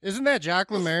him. Isn't that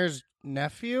Jacques Lemaire's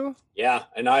nephew? Yeah,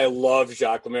 and I love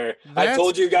Jacques Lemaire. I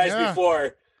told you guys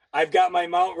before, I've got my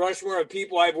Mount Rushmore of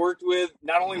people I've worked with,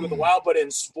 not only with the Wild, but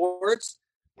in sports.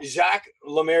 Jacques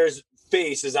Lemaire's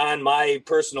face is on my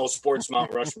personal sports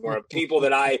Mount Rushmore of people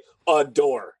that I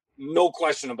adore. No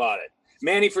question about it.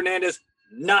 Manny Fernandez,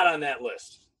 not on that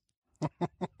list.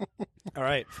 All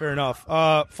right, fair enough.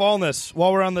 Fallness,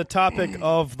 while we're on the topic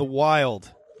of the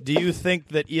Wild, do you think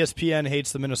that ESPN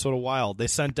hates the Minnesota Wild? They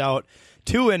sent out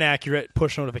 2 inaccurate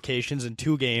push notifications in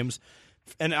 2 games.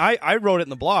 And I wrote it in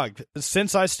the blog.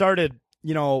 Since I started,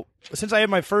 since I had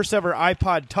my first ever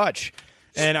iPod Touch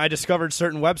and I discovered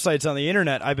certain websites on the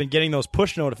internet, I've been getting those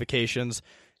push notifications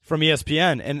from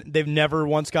ESPN, and they've never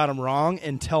once got them wrong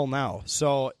until now.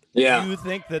 So do you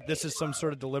think that this is some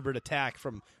sort of deliberate attack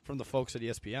from the folks at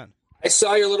ESPN? I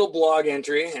saw your little blog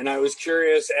entry, and I was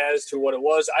curious as to what it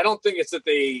was. I don't think it's that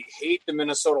they hate the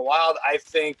Minnesota Wild. I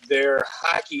think their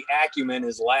hockey acumen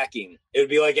is lacking. It would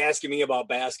be like asking me about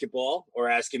basketball or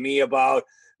asking me about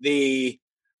the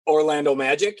Orlando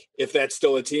Magic, if that's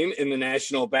still a team in the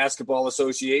National Basketball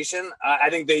Association.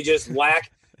 I think they just lack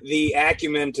the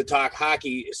acumen to talk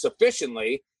hockey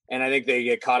sufficiently, and I think they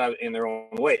get caught up in their own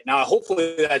way. Now,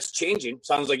 hopefully that's changing.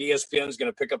 Sounds like ESPN is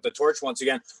going to pick up the torch once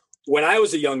again. When I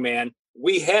was a young man,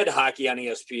 we had hockey on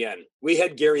ESPN. We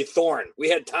had Gary Thorne. We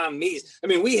had Tom Mees. I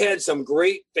mean, we had some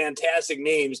great, fantastic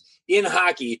names in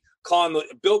hockey.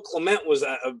 Bill Clement was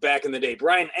back in the day.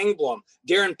 Brian Engblom,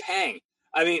 Darren Pang.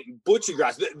 I mean, Butchie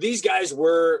Gross. These guys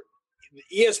were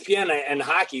ESPN and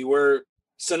hockey were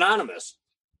synonymous.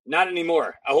 Not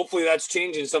anymore. Hopefully that's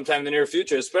changing sometime in the near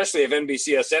future, especially if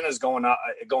NBCSN is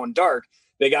going dark.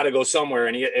 They got to go somewhere,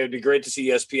 and it would be great to see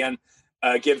ESPN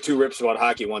give two rips about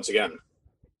hockey once again.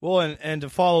 Well, and to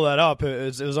follow that up,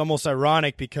 it was almost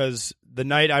ironic because the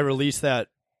night I released that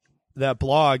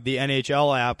blog, the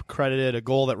NHL app credited a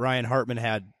goal that Ryan Hartman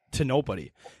had to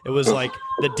nobody. It was like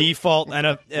the default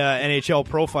NHL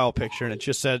profile picture, and it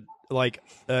just said like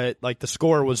the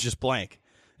score was just blank.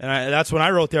 And that's when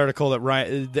I wrote the article that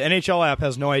the NHL app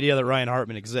has no idea that Ryan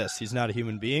Hartman exists. He's not a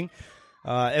human being.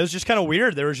 It was just kind of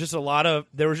weird. There was just a lot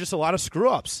of screw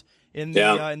ups in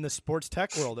the sports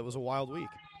tech world. It was a wild week.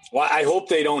 Well, I hope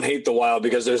they don't hate the Wild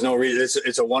because there's no reason.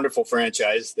 It's a wonderful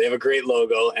franchise. They have a great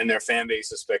logo, and their fan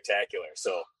base is spectacular.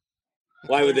 So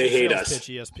why would they hate us? Pitch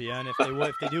ESPN. If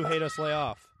they do hate us, lay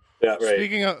off. Yeah,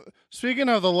 right. Speaking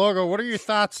of the logo, what are your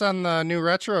thoughts on the new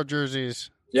retro jerseys?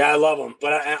 Yeah, I love them,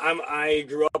 but I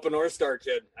grew up a North Star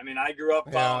kid. I mean, I grew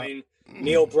up following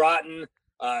Neil Broughton,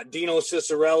 Dino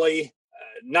Ciccarelli.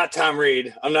 Not Tom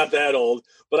Reed. I'm not that old,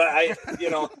 but I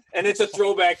and it's a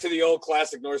throwback to the old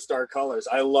classic North Star colors.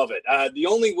 I love it. The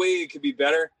only way it could be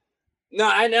better. No,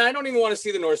 I don't even want to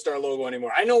see the North Star logo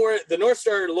anymore. I know where the North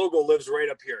Star logo lives right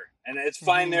up here, and it's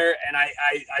fine there. And I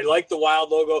like the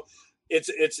Wild logo. It's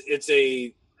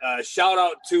a shout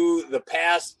out to the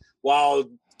past while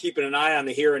keeping an eye on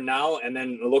the here and now, and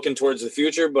then looking towards the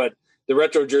future. But the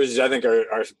retro jerseys, I think,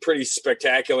 are pretty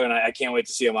spectacular, and I can't wait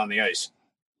to see them on the ice.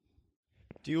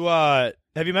 Do you have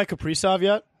you met Kaprizov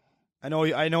yet? I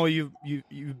know you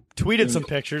tweeted some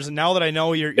pictures, and now that I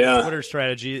know your Twitter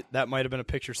strategy, that might have been a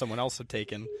picture someone else had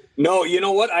taken. No, you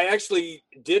know what? I actually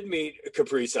did meet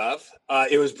Kaprizov.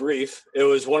 It was brief. It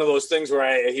was one of those things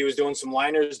where he was doing some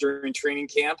liners during training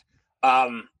camp.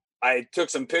 I took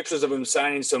some pictures of him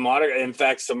signing some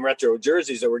retro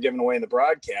jerseys that were given away in the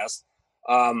broadcast.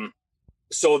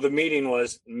 So the meeting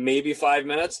was maybe 5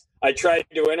 minutes. I tried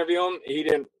to interview him. He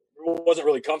wasn't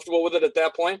really comfortable with it at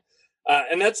that point.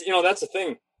 And that's the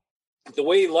thing. The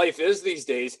way life is these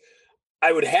days,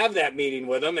 I would have that meeting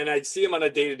with him and I'd see him on a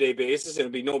day-to-day basis and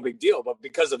it'd be no big deal. But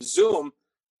because of Zoom,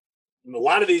 a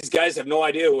lot of these guys have no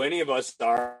idea who any of us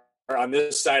are on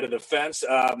this side of the fence.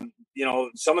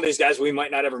 Some of these guys we might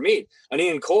not ever meet. And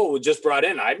Ian Cole was just brought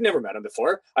in. I've never met him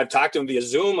before. I've talked to him via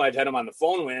Zoom. I've had him on the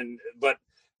phone, but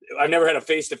I've never had a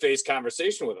face-to-face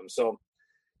conversation with him. So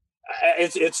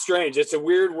it's strange. It's a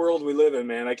weird world we live in,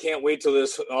 man. I can't wait till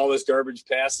all this garbage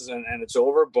passes and it's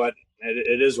over, but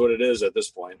it is what it is at this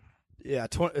point. Yeah,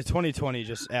 2020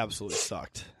 just absolutely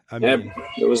sucked. I mean,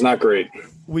 it was not great.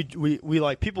 We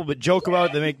like people but joke about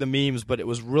it, they make the memes, but it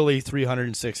was really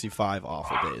 365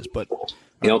 awful days. But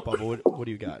Bubba, what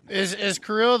do you got? Is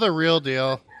Kirill the real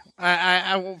deal?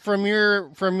 I from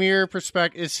your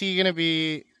perspective, is he going to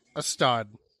be a stud?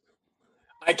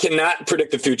 I cannot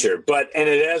predict the future, and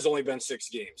it has only been 6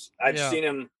 games. I've seen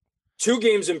him 2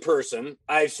 games in person.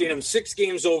 I've seen him 6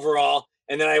 games overall,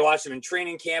 and then I watched him in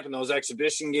training camp and those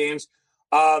exhibition games.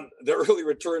 The early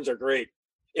returns are great.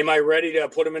 Am I ready to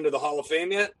put him into the Hall of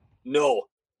Fame yet? No.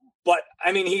 But,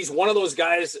 I mean, he's one of those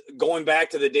guys going back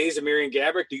to the days of Marian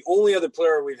Gaborik, the only other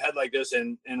player we've had like this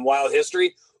in Wild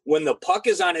history. When the puck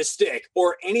is on his stick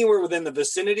or anywhere within the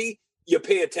vicinity, you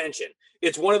pay attention.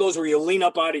 It's one of those where you lean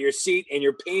up out of your seat and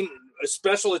you're paying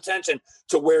special attention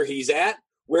to where he's at,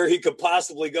 where he could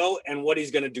possibly go, and what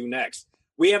he's going to do next.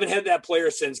 We haven't had that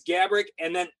player since Gaborik.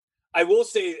 And then I will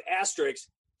say, asterisk,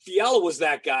 Fiala was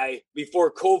that guy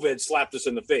before COVID slapped us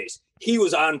in the face. He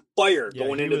was on fire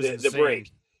going into the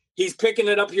break. He's picking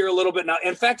it up here a little bit now.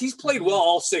 In fact, he's played well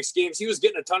all 6 games. He was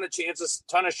getting a ton of chances,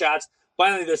 ton of shots.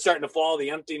 Finally, they're starting to fall.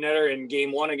 The empty netter in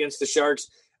game 1 against the Sharks.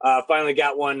 Finally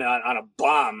got one on a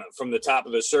bomb from the top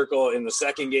of the circle in the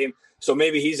second game. So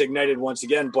maybe he's ignited once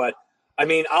again. But, I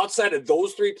mean, outside of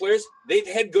those 3 players, they've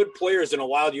had good players in a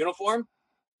Wild uniform.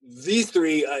 These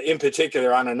 3 in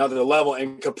particular on another level.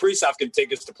 And Kaprizov can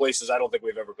take us to places I don't think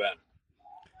we've ever been.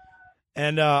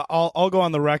 And I'll go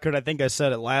on the record. I think I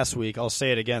said it last week. I'll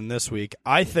say it again this week.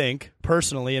 I think,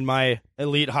 personally, in my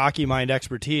elite hockey mind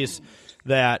expertise,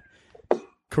 that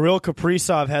Kirill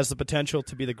Kaprizov has the potential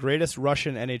to be the greatest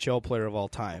Russian NHL player of all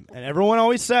time. And everyone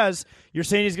always says, you're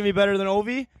saying he's going to be better than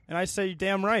Ovi? And I say,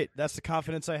 damn right. That's the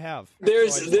confidence I have. I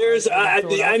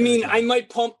might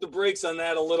pump the brakes on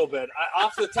that a little bit.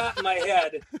 Off the top of my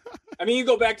head, I mean, you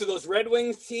go back to those Red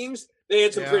Wings teams, they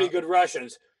had some pretty good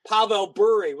Russians. Pavel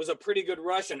Bure was a pretty good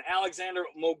Russian. Alexander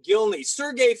Mogilny,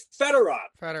 Sergei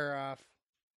Fedorov.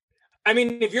 I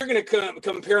mean, if you're going to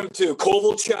compare him to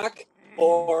Kovalchuk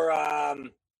or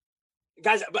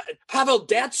guys, but Pavel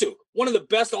Datsyuk, one of the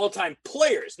best all-time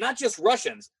players, not just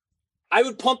Russians, I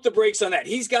would pump the brakes on that.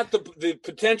 He's got the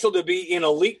potential to be in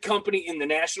elite company in the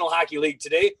National Hockey League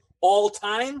today, all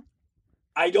time.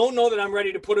 I don't know that I'm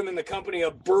ready to put him in the company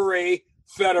of Bure,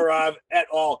 Fedorov at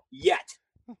all yet.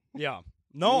 Yeah.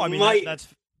 No, I mean,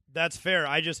 that's fair.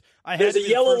 There's a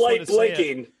yellow light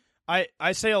blinking.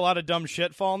 I say a lot of dumb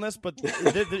shit following this, but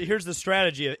here's the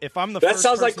strategy. If I'm the that first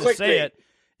sounds person like to say it,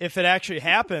 if it actually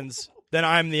happens, then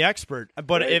I'm the expert.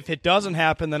 But if it doesn't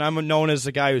happen, then I'm known as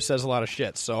the guy who says a lot of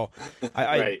shit. So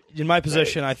I in my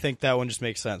position, I think that one just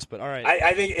makes sense. But all right.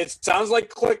 I think it sounds like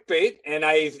clickbait, and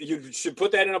you should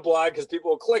put that in a blog because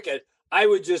people will click it. I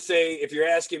would just say, if you're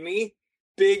asking me,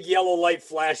 big yellow light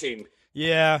flashing.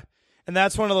 Yeah, and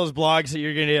that's one of those blogs that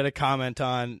you're going to get a comment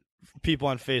on. People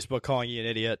on Facebook calling you an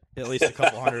idiot, at least a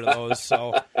couple hundred of those.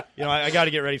 So, I got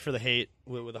to get ready for the hate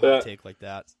with a hot take like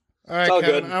that. All right,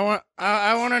 Kevin, good.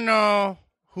 I want to know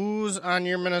who's on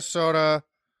your Minnesota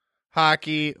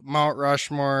hockey Mount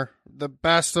Rushmore, the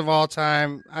best of all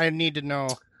time. I need to know.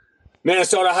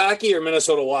 Minnesota hockey or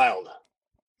Minnesota Wild?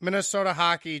 Minnesota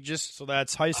hockey, so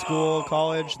that's high school,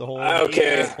 college, the whole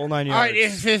whole 9 yards. All right,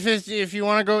 if you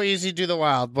want to go easy, do the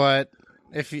Wild, but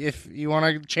if you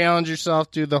want to challenge yourself,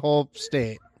 do the whole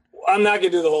state. I'm not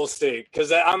going to do the whole state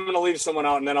because I'm going to leave someone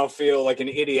out and then I'll feel like an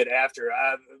idiot after.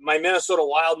 My Minnesota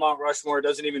Wild Mount Rushmore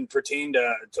doesn't even pertain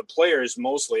to players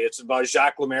mostly. It's about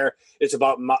Jacques Lemaire. It's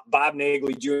about Bob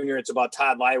Nagley Jr. It's about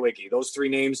Todd Leiweke. Those three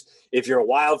names, if you're a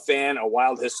Wild fan, a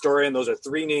Wild historian, those are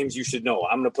three names you should know.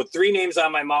 I'm going to put three names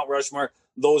on my Mount Rushmore.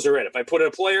 Those are it. If I put in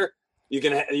a player, you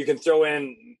can throw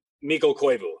in Mikko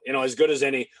Koivu, as good as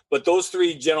any. But those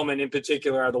three gentlemen in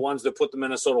particular are the ones that put the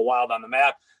Minnesota Wild on the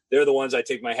map. They're the ones I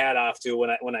take my hat off to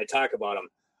when I talk about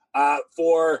them.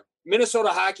 For Minnesota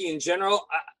hockey in general,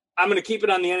 I'm going to keep it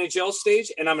on the NHL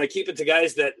stage, and I'm going to keep it to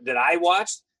guys that I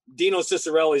watched. Dino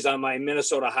Ciccarelli's on my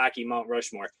Minnesota hockey Mount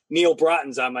Rushmore. Neil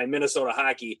Broughton's on my Minnesota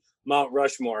hockey Mount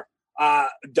Rushmore.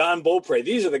 Don Beaupre.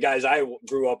 These are the guys I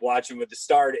grew up watching with the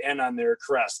star to end on their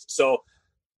crest. So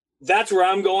that's where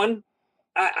I'm going.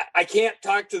 I can't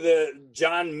talk to the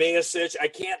John Mayasich. I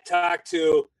can't talk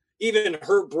to even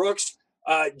Herb Brooks.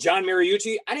 John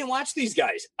Mariucci, I didn't watch these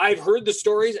guys. I've heard the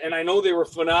stories, and I know they were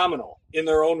phenomenal in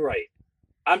their own right.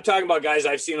 I'm talking about guys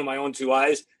I've seen with my own two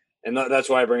eyes, and that's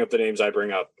why I bring up the names I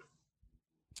bring up.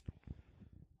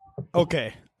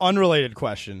 Okay, unrelated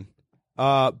question.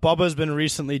 Bubba's been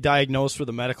recently diagnosed with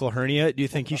a medical hernia. Do you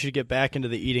think he should get back into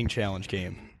the eating challenge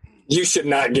game? You should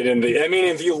not get into it. I mean,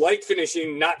 if you like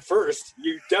finishing not first,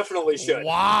 you definitely should.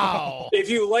 Wow. If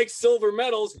you like silver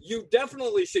medals, you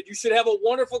definitely should. You should have a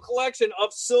wonderful collection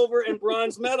of silver and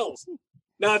bronze medals.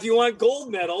 Now, if you want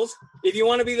gold medals, if you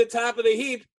want to be the top of the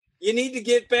heap, you need to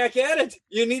get back at it.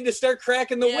 You need to start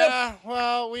cracking the whip. Yeah,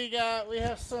 well, we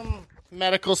have some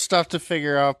medical stuff to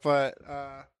figure out, but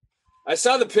I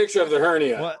saw the picture of the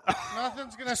hernia. What?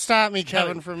 Nothing's going to stop me,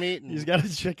 Kevin, from eating. He's got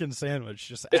a chicken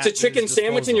sandwich. It's a chicken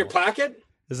sandwich in your pocket?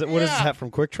 Is it? What is that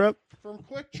from Quick Trip? From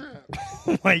Quick Trip.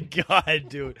 Oh, my God,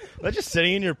 dude. That's just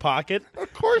sitting in your pocket?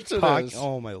 Of course it is.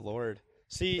 Oh, my Lord.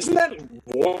 See, isn't that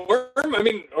warm? I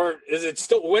mean, or is it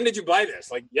still? When did you buy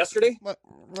this? Like yesterday?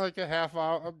 Like a half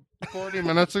hour, 40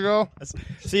 minutes ago.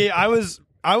 See, I was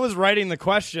writing the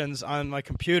questions on my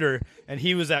computer, and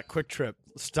he was at Quick Trip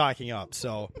stocking up.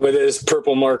 So with his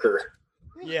purple marker.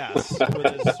 Yes, like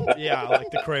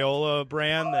the Crayola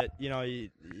brand that you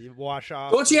wash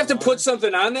off. Don't you have to put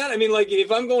something on that? I mean, like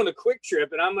if I'm going to Quick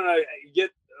Trip and I'm gonna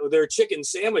get their chicken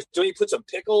sandwich, don't you put some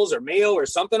pickles or mayo or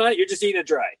something on it? You're just eating it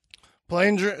dry.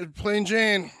 Plain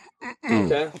Jane.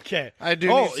 Okay. I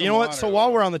do. Oh, you know what? So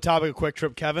while we're on the topic of Quick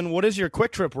Trip, Kevin, what is your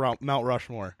Quick Trip Mount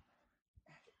Rushmore?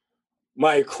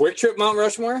 My Quick Trip Mount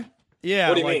Rushmore? Yeah.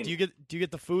 What do you mean? Do you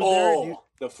get the food there? there?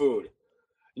 The food.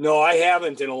 No, I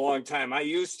haven't in a long time. I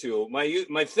used to.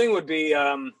 My thing would be,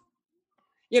 when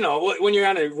you're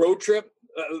on a road trip,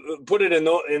 put it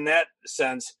in that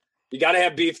sense. You got to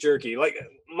have beef jerky. Like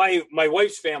my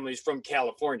wife's family's from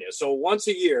California, so once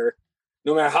a year.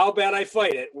 No matter how bad I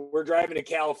fight it, we're driving to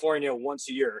California once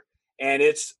a year, and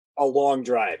it's a long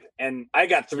drive. And I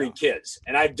got 3 kids,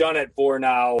 and I've done it for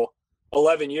now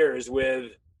 11 years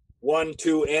with 1,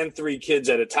 2, and 3 kids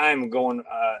at a time going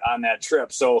on that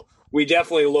trip. So we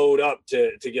definitely load up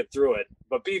to get through it.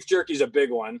 But beef jerky is a big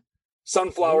one.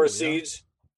 Sunflower seeds.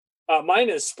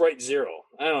 Mine is Sprite Zero.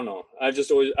 I don't know. I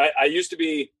used to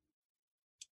be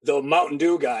the Mountain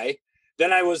Dew guy.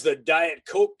 Then I was the Diet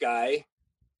Coke guy.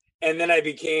 and then I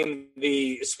became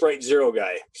the Sprite Zero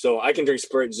guy. So I can drink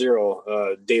Sprite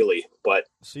Zero daily, but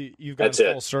So you've gone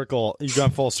full circle. You've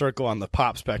gone full circle on the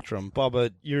pop spectrum,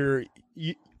 Bubba. Your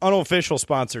unofficial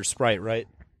sponsor, Sprite, right?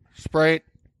 Sprite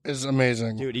is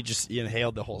amazing, dude. He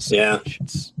inhaled the whole sandwich.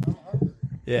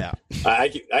 Yeah.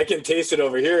 I can taste it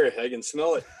over here. I can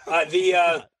smell it.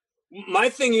 My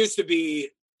thing used to be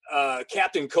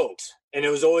Captain Cokes, and it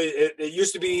was always it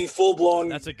used to be full blown.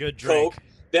 That's a good drink. Coke.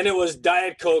 Then it was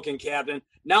Diet Coke and Captain.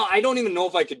 Now I don't even know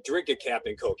if I could drink a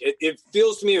Captain Coke. It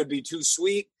feels to me it would be too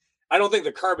sweet. I don't think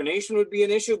the carbonation would be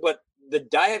an issue, but the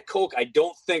Diet Coke I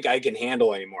don't think I can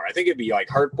handle anymore. I think it'd be like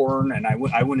heartburn, and I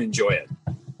wouldn't enjoy it.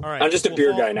 All right. I'm just a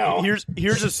beer guy now.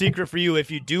 Here's a secret for you.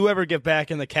 If you do ever get back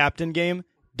in the Captain game,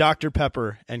 Dr.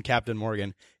 Pepper and Captain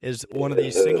Morgan is one of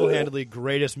the single-handedly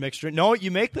greatest mixed drink. No,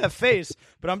 you make that face,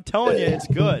 but I'm telling you, it's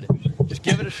good. Just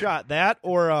give it a shot. That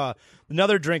or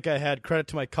another drink I had, credit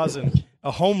to my cousin,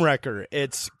 a home wrecker.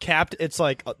 It's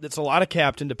a lot of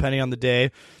Captain depending on the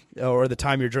day or the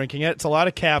time you're drinking it. It's a lot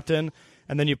of Captain,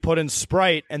 and then you put in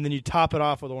Sprite, and then you top it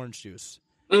off with orange juice.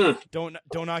 Don't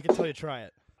knock it till you try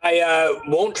it. I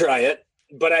won't try it,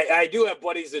 but I do have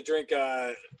buddies that drink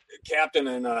Captain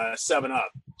and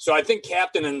 7-Up. So I think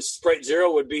Captain and Sprite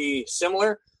Zero would be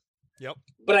similar. Yep.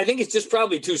 But I think it's just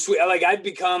probably too sweet. Like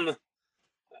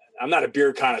I'm not a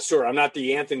beer connoisseur. I'm not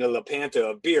the Anthony LaPanta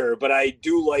of beer, but I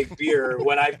do like beer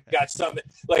when I've got something.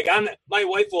 Like my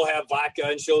wife will have vodka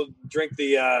and she'll drink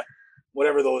the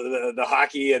whatever the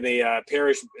hockey and the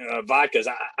Parish vodkas.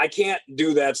 I can't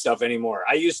do that stuff anymore.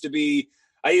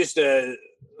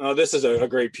 This is a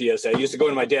great PSA. I used to go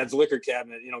into my dad's liquor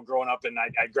cabinet, growing up, and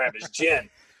I'd grab his gin.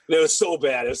 And it was so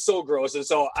bad. It was so gross. And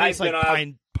so I've been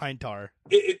on pine tar.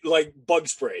 It like bug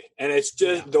spray. And it's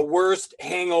just the worst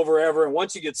hangover ever. And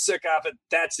once you get sick off it,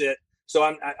 that's it. So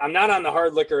I'm not on the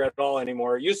hard liquor at all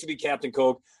anymore. It used to be Captain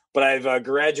Coke, but I've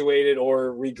graduated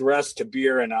or regressed to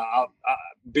beer, and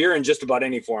beer in just about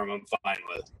any form I'm fine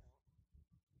with.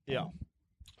 Yeah.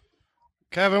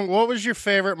 Kevin, what was your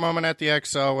favorite moment at the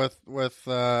XL with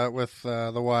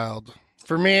the Wild?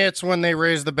 For me, it's when they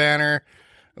raised the banner,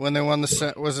 when they won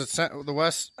the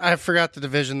West. I forgot the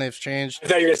division they've changed. I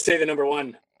thought you were going to say the number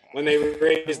one when they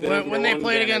raised the number when they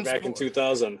played against back in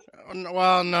 2000.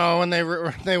 Well, no, when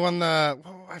they won the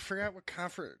I forgot what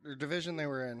conference or division they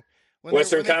were in.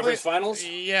 Western Conference Finals.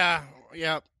 Yeah.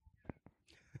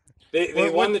 They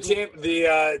won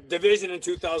the division in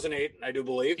 2008, I do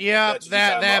believe. Yeah,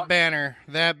 that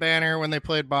banner when they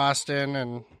played Boston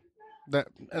and that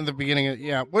in the beginning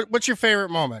of What's your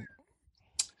favorite moment?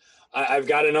 I've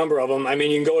got a number of them. I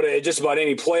mean, you can go to just about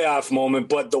any playoff moment,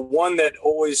 but the one that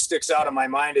always sticks out in my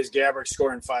mind is Gaborik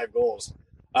scoring 5 goals.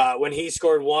 When he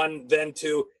scored 1, then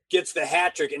 2, gets the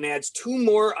hat trick, and adds 2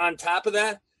 more on top of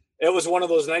that. It was one of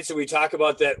those nights that we talk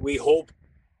about that we hope.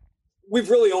 We've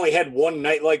really only had one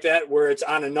night like that where it's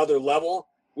on another level.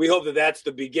 We hope that that's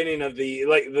the beginning of the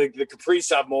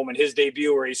Kaprizov moment, his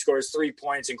debut, where he scores 3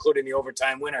 points, including the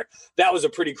overtime winner. That was a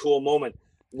pretty cool moment.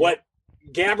 What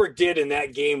Gaborik did in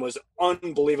that game was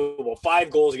unbelievable. 5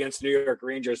 goals against New York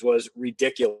Rangers was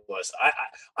ridiculous.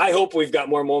 I hope we've got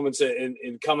more moments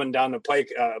in coming down the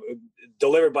pike,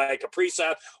 delivered by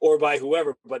Kaprizov or by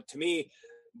whoever. But to me,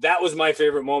 that was my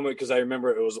favorite moment because I remember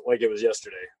it was like it was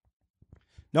yesterday.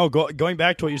 No, going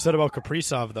back to what you said about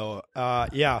Kaprizov, though,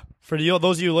 for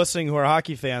those of you listening who are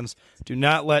hockey fans, do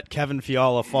not let Kevin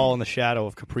Fiala fall in the shadow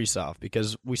of Kaprizov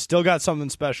because we still got something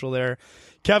special there.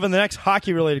 Kevin, the next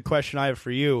hockey-related question I have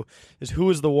for you is who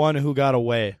is the one who got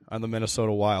away on the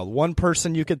Minnesota Wild? One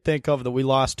person you could think of that we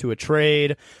lost to a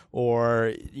trade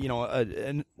or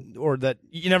that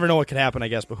you never know what could happen, I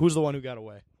guess, but who's the one who got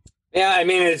away? Yeah, I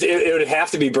mean, it would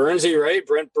have to be Burnsy, right?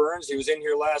 Brent Burns. He was in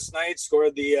here last night,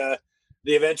 scored the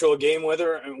eventual game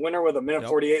winner with a minute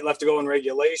 48 left to go in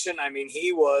regulation. I mean,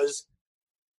 he was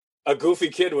a goofy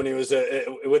kid when he was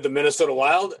with the Minnesota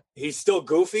Wild. He's still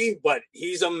goofy, but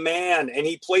he's a man, and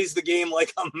he plays the game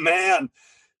like a man.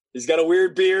 He's got a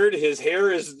weird beard. His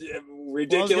hair is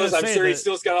ridiculous. I'm sure he's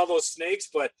still got all those snakes,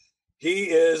 but he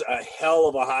is a hell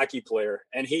of a hockey player,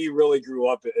 and he really grew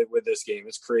up with this game.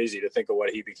 It's crazy to think of what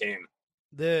he became.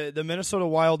 The Minnesota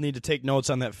Wild need to take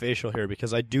notes on that facial here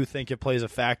because I do think it plays a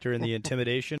factor in the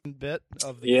intimidation bit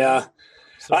of the game.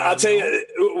 So I'll tell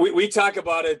you, we talk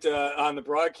about it on the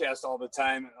broadcast all the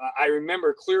time. I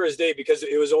remember clear as day because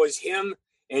it was always him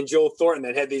and Joe Thornton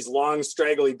that had these long,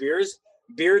 straggly beards.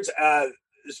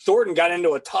 Thornton got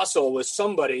into a tussle with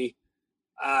somebody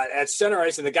at center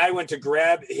ice, and the guy went to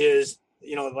grab his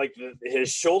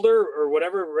his shoulder or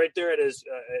whatever right there at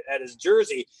his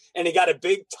jersey, and he got a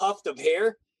big tuft of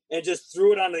hair and just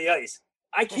threw it onto the ice.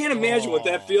 I can't imagine what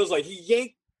that feels like. He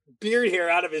yanked beard hair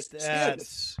out of his chin.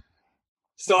 That's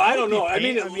So I don't know. Might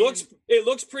be I pain. mean, it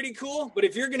looks pretty cool, but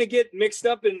if you're going to get mixed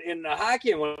up in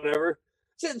hockey and whatever,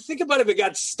 think about if it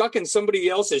got stuck in somebody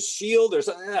else's shield or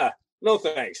something. No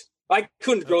thanks. I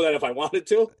couldn't grow that if I wanted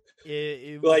to.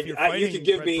 Like you could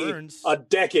give me a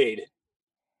decade.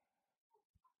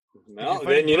 Well,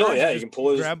 then you can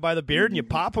pull his grab by the beard and you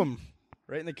pop him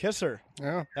right in the kisser.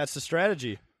 Yeah, that's the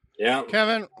strategy. Yeah,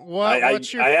 Kevin,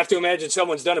 what's your? I have to imagine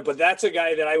someone's done it, but that's a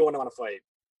guy that I wouldn't want to fight.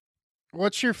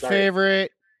 What's your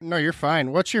favorite? No, you're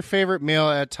fine. What's your favorite meal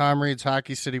at Tom Reed's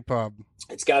Hockey City Pub?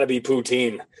 It's got to be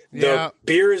poutine. Yeah. The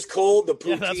beer is cold. The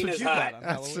poutine is hot.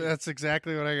 That's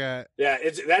exactly what I got. Yeah,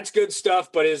 that's good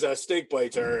stuff. But his steak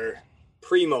bites are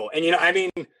primo.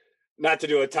 And not to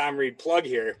do a Tom Reed plug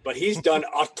here, but he's done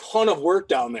a ton of work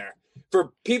down there.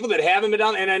 For people that haven't been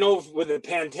down, and I know with the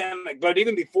pandemic, but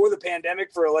even before the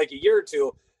pandemic, for like a year or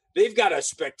two, they've got a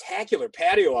spectacular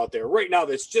patio out there right now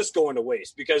that's just going to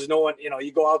waste because no one,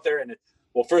 you go out there and,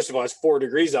 well, first of all, it's 4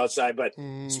 degrees outside, but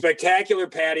spectacular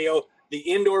patio. The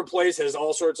indoor place has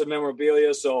all sorts of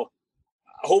memorabilia, so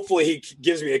hopefully he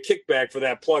gives me a kickback for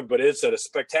that plug, but it's at a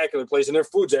spectacular place, and their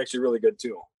food's actually really good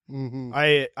too. Mm-hmm.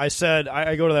 I said,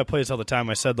 I go to that place all the time.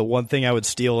 I said the one thing I would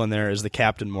steal in there is the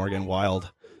Captain Morgan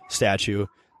Wild statue.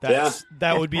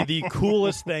 That would be the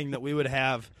coolest thing that we would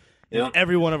have in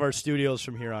every one of our studios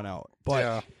from here on out.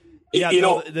 But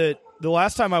the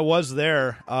last time I was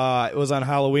there, it was on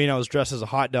Halloween. I was dressed as a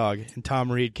hot dog, and Tom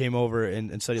Reed came over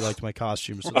and said he liked my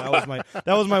costume. So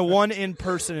that was my one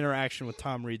in-person interaction with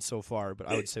Tom Reed so far. But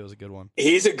I would say it was a good one.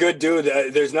 He's a good dude.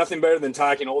 There's nothing better than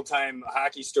talking old-time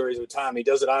hockey stories with Tom. He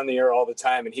does it on the air all the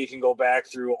time, and he can go back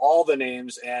through all the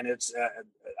names. And it's,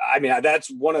 that's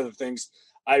one of the things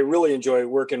I really enjoy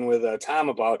working with Tom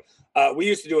about. We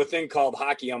used to do a thing called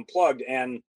Hockey Unplugged,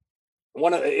 and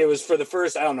it was for the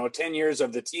first, 10 years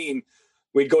of the team.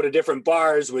 We'd go to different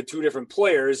bars with 2 different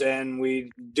players, and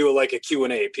we'd do like a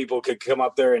Q&A. People could come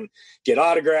up there and get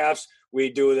autographs.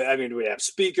 We'd have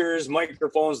speakers,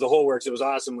 microphones, the whole works. It was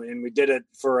awesome. And we did it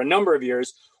for a number of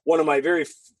years. One of my very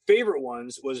favorite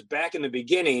ones was back in the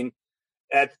beginning.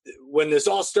 When this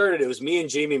all started, it was me and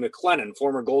Jamie McLennan,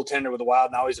 former goaltender with the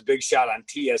Wild. Now he's a big shot on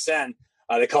TSN.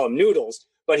 They call him Noodles,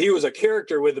 but he was a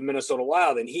character with the Minnesota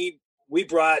Wild. And we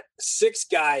brought 6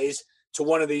 guys to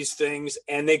one of these things,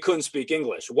 and they couldn't speak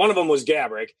English. One of them was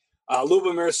Gabrick,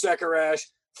 Lubomir Sekarash,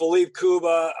 Philippe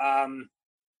Kuba.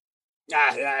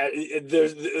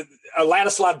 There's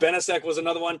Ladislav Benasek was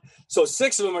another one. So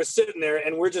 6 of them are sitting there,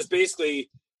 and we're just basically,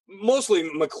 mostly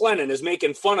McLennan is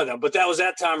making fun of them. But that was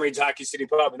at Tom Reed's Hockey City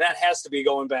Pub, and that has to be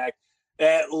going back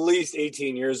at least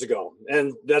 18 years ago.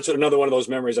 And that's another one of those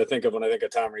memories I think of when I think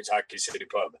of Tom Reed's Hockey City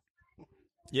Pub.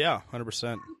 Yeah,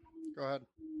 100%. Go ahead.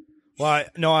 Well,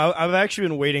 I've actually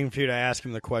been waiting for you to ask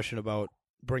him the question about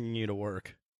bringing you to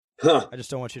work. Huh. I just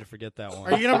don't want you to forget that one.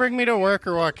 Are you going to bring me to work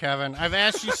or what, Kevin? I've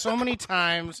asked you so many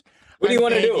times. What do you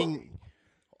want to do?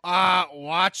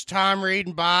 Watch Tom Reed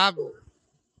and Bob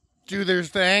do their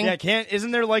thing. Yeah,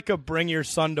 isn't there like a bring your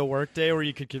son to work day where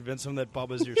you could convince him that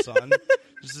Bubba's your son?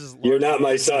 You're not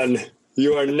my son.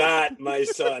 You are not my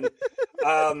son.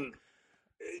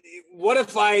 What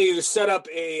if I set up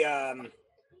a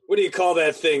what do you call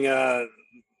that thing?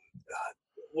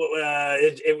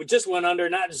 It just went under,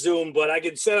 not Zoom, but I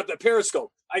could set up the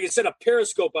Periscope. I could set a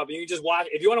Periscope up, and you can just watch.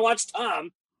 If you want to watch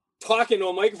Tom talking to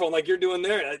a microphone like you're doing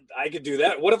there, I could do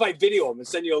that. What if I video him and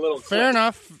send you a little clip?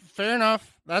 Fair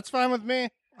enough. That's fine with me.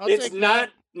 It's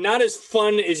not as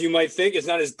fun as you might think. It's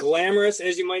not as glamorous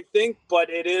as you might think, but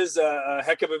it is a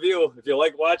heck of a view. If you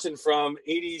like watching from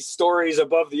 80 stories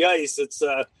above the ice, it's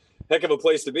a heck of a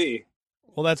place to be.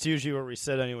 Well, that's usually where we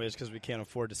sit anyways because we can't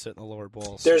afford to sit in the lower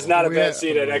bowl. So. There's not a bad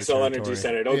seat at XL Energy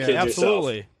Center. Don't kid yourself.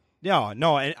 Absolutely. Yeah,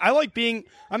 no, and I like being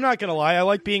 – I'm not going to lie. I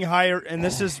like being higher, and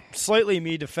this is slightly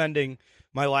me defending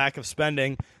my lack of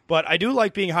spending, but I do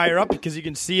like being higher up because you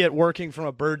can see it working from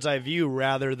a bird's eye view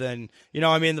rather than –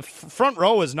 the front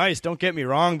row is nice, don't get me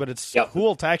wrong, but it's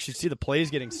cool to actually see the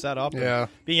plays getting set up and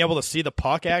being able to see the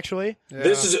puck actually. Yeah.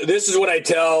 This is what I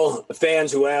tell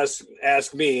fans who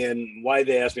ask me, and why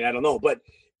they ask me, I don't know, but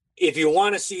if you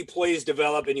want to see plays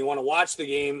develop and you want to watch the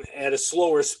game at a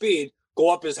slower speed, go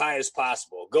up as high as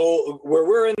possible. Go where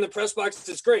we're in the press box.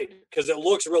 It's great because it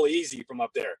looks really easy from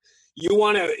up there. You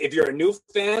want to, if you're a new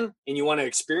fan and you want to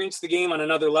experience the game on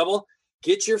another level,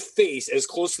 get your face as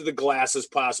close to the glass as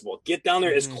possible. Get down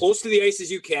there as close to the ice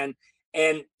as you can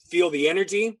and feel the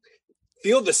energy,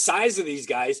 feel the size of these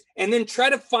guys, and then try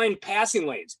to find passing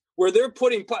lanes where they're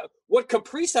putting what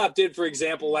Kaprizov did, for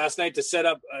example, last night to set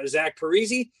up Zach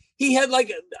Parise. He had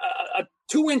like a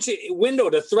 2-inch window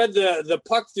to thread the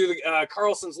puck through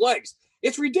Carlson's legs.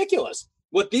 It's ridiculous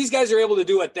what these guys are able to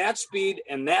do at that speed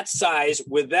and that size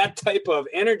with that type of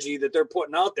energy that they're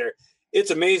putting out there.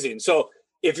 It's amazing. So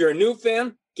if you're a new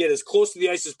fan, get as close to the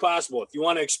ice as possible. If you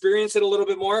want to experience it a little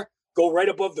bit more, go right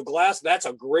above the glass. That's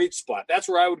a great spot. That's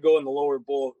where I would go in the lower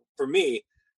bowl for me.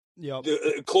 Yep.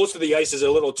 Close to the ice is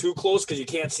a little too close because you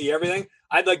can't see everything.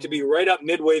 I'd like to be right up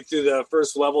midway through the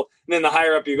first level, and then the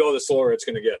higher up you go, the slower it's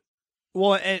going to get.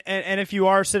 Well, and if you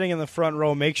are sitting in the front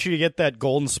row, make sure you get that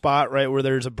golden spot right where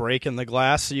there's a break in the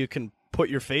glass so you can put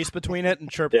your face between it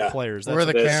and chirp the players. That's where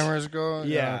the cameras go.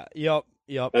 Yeah.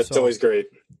 Yep. That's always great.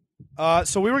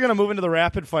 So we were going to move into the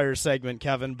rapid fire segment,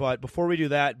 Kevin, but before we do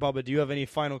that, Bubba, do you have any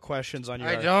final questions on your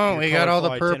I don't. Your we got all the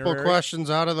colorful purple itinerary? questions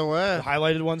out of the way. The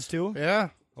highlighted ones too? Yeah.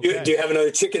 Okay. Do you have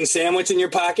another chicken sandwich in your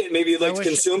pocket? Maybe you'd like to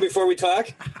consume before we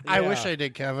talk? I wish I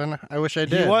did, Kevin. I wish I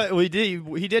did.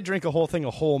 He did drink a whole thing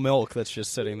of whole milk that's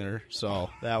just sitting there, so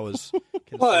that was...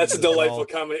 Well, that's a delightful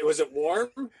comment. Was it warm?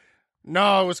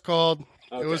 No, it was cold.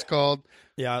 Okay. It was cold.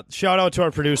 Yeah, shout out to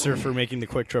our producer for making the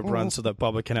quick trip run so that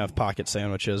Bubba can have pocket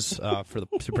sandwiches for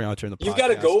to bring out during the podcast. You've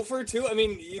got a gopher, too? I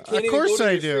mean, you can't Of even course go to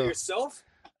I your- do. for yourself?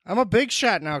 I'm a big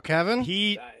shot now, Kevin.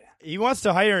 He wants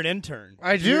to hire an intern.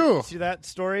 I Did you do. see that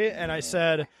story? And I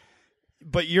said,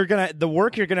 but the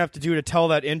work you're gonna have to do to tell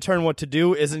that intern what to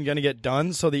do isn't gonna get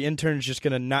done. So the intern's just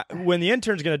gonna the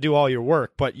intern's gonna do all your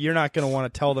work, but you're not gonna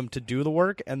want to tell them to do the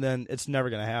work, and then it's never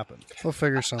gonna happen. We'll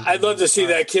figure something. I'd love to see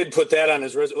that kid put that on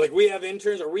his resume. Like, we have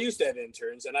interns, or we used to have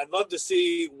interns, and I'd love to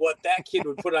see what that kid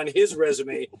would put on his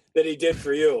resume that he did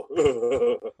for you.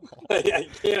 I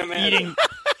can't imagine.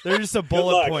 There's just a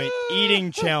bullet point: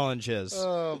 eating challenges.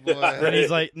 Oh boy! Then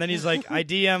he's like, I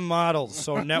DM models,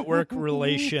 so network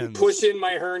relations. Push in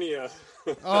my hernia.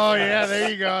 Oh yeah, there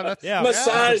you go. That's,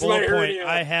 Massage Bullet my point,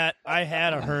 hernia. I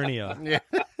had a hernia. Yeah.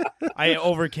 I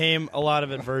overcame a lot of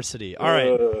adversity. All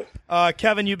right,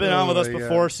 Kevin, you've been on with us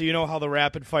before, so you know how the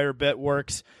rapid fire bit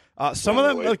works. Some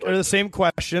of them are the same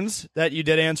questions that you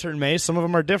did answer in May. Some of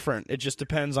them are different. It just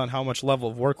depends on how much level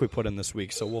of work we put in this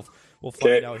week. So we'll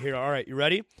find out here. All right, you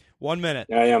ready? 1 minute.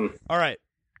 I am. All right.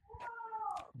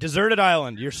 Deserted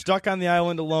island. You're stuck on the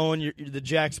island alone. You're the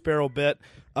Jack Sparrow bit.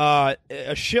 A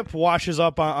ship washes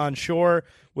up on shore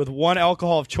with one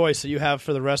alcohol of choice that you have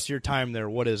for the rest of your time there.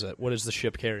 What is it? What is the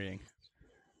ship carrying?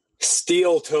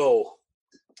 Steel toe.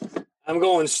 I'm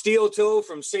going steel toe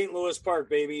from St. Louis Park,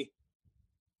 baby.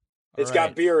 It's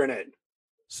got beer in it.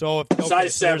 So,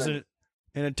 Size so there's 7.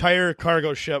 an entire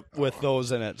cargo ship with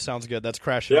those in it. Sounds good. That's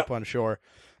crashing up on shore.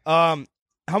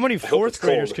 How many fourth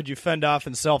graders cold. could you fend off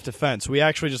in self-defense? We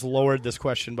actually just lowered this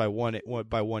question by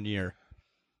 1 year.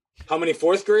 How many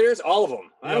fourth graders? All of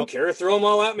them. I don't care. Throw them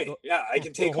all at me. Yeah, I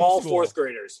can take whole all school. fourth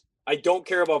graders. I don't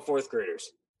care about fourth graders.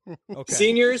 Okay.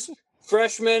 Seniors,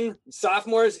 freshmen,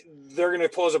 sophomores, they're going to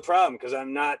pose a problem because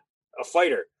I'm not a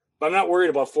fighter. But I'm not worried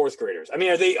about fourth graders. I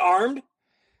mean, are they armed?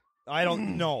 I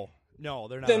don't know. No,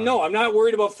 they're not. Then no, I'm not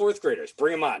worried about fourth graders.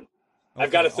 Bring them on.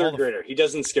 I've got a third grader. He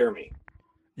doesn't scare me.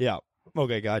 Yeah.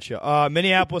 Okay, gotcha.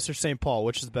 Minneapolis or St. Paul?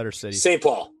 Which is the better city? St.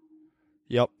 Paul.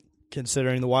 Yep.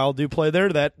 Considering the Wild do play there,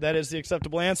 that is the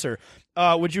acceptable answer.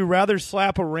 Would you rather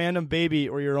slap a random baby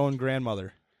or your own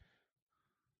grandmother?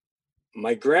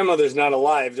 My grandmother's not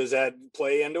alive. Does that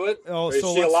play into it? Oh, or is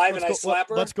so she alive let's and I go, slap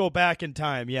her? Let's go back in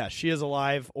time. Yeah, she is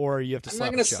alive, or you have to I'm slap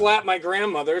not going a to child. slap my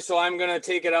grandmother, so I'm going to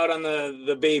take it out on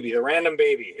the baby, the random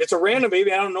baby. It's a random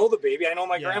baby. I don't know the baby. I know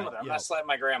my grandmother. I'm not slapping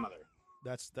my grandmother.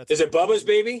 That's. Is it Bubba's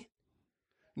baby?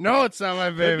 No, it's not my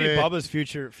Could baby. be Bubba's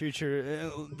future,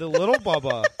 the little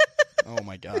Bubba. Oh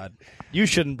my God! You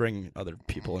shouldn't bring other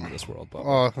people into this world,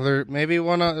 Bubba. Oh, maybe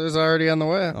one is already on the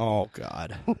way. Oh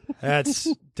God,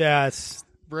 that's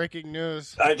breaking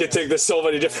news. I could take this so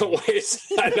many different ways.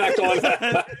 I'm not going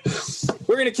to.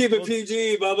 We're going to keep it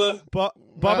PG, Bubba.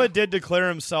 Bubba did declare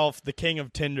himself the king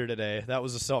of Tinder today. That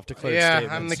was a self-declared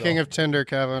statement. I'm the king of Tinder,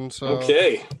 Kevin. So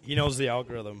okay, he knows the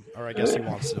algorithm, or I guess he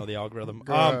wants to know the algorithm.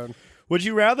 Go ahead. Would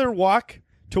you rather walk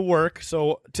to work,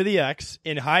 so to the X,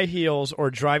 in high heels, or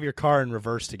drive your car in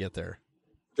reverse to get there?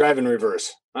 Drive in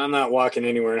reverse. I'm not walking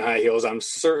anywhere in high heels. I'm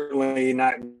certainly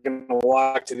not going to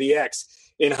walk to the X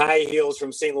in high heels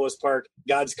from St. Louis Park,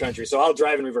 God's country. So I'll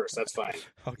drive in reverse. That's fine.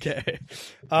 Okay.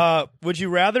 Would you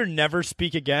rather never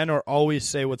speak again or always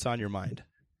say what's on your mind?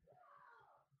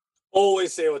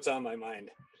 Always say what's on my mind.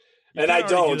 You and I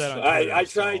can already don't. do that on Twitter, I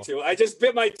try to. I just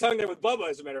bit my tongue there with Bubba,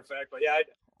 as a matter of fact. But yeah,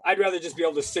 I'd rather just be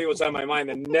able to say what's on my mind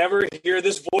than never hear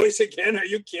this voice again. Are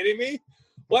you kidding me?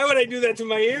 Why would I do that to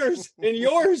my ears and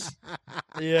yours?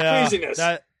 Yeah, craziness.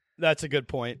 That's a good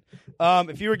point.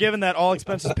 If you were given that all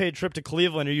expenses paid trip to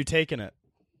Cleveland, are you taking it?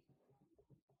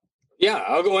 Yeah,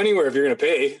 I'll go anywhere if you're going to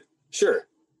pay. Sure.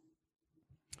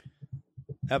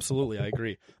 Absolutely, I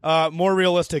agree. More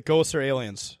realistic, ghosts or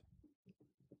aliens?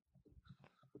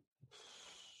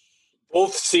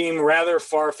 Both seem rather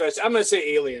far-fetched. I'm going to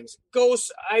say aliens.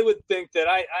 Ghosts, I would think that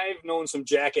I've known some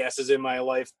jackasses in my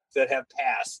life that have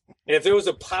passed. And if there was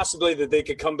a possibility that they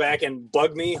could come back and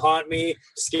bug me, haunt me,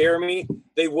 scare me,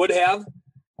 they would have.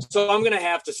 So I'm going to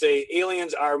have to say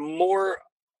aliens are more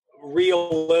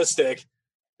realistic.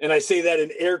 And I say that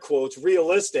in air quotes,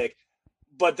 realistic.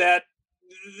 But that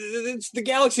the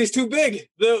galaxy is too big.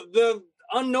 The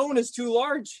unknown is too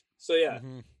large. So, yeah.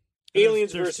 Mm-hmm.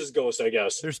 Aliens versus ghosts, I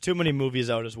guess. There's too many movies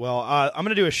out as well. I'm going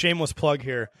to do a shameless plug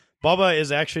here. Bubba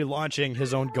is actually launching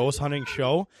his own ghost hunting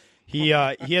show. He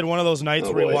had one of those nights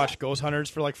where he watched Ghost Hunters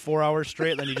for like 4 hours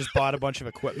straight, and then he just bought a bunch of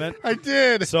equipment. I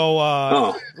did. So,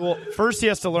 well, first he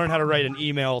has to learn how to write an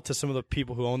email to some of the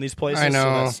people who own these places. I know. So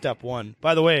that's step one.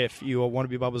 By the way, if you want to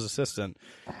be Bubba's assistant,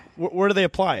 where do they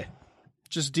apply?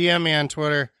 Just DM me on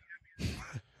Twitter.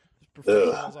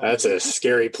 Ugh, that's a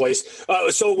scary place.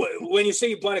 So when you say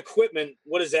you bought equipment,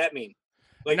 what does that mean?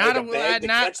 Like a bag to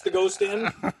catch the ghost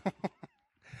in?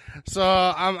 So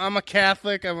I'm a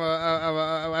Catholic.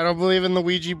 I don't believe in the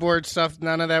Ouija board stuff.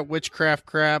 None of that witchcraft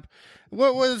crap.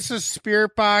 What was this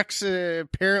spirit box?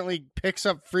 Apparently picks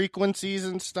up frequencies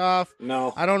and stuff.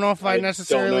 No, I don't know if I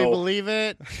necessarily believe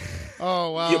it.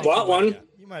 Oh well, you bought one.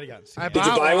 You might have Did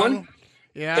gotten. you buy one?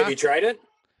 Yeah. Have you tried it?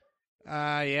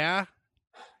 Yeah.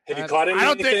 Have you caught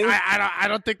anything? I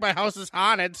don't think my house is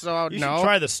haunted, so You no. should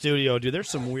try the studio, dude. There's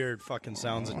some weird fucking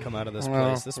sounds that come out of this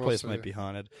place. This place might be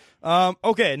haunted.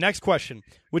 Okay, next question.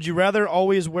 Would you rather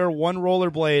always wear one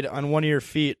rollerblade on one of your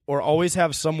feet or always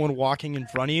have someone walking in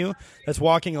front of you that's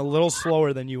walking a little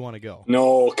slower than you want to go?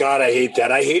 No, God, I hate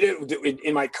that. I hate it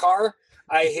in my car.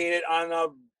 I hate it on a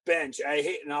bench.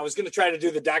 And I was going to try to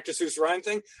do the Dr. Seuss rhyme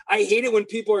thing. I hate it when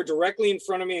people are directly in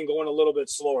front of me and going a little bit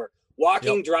slower.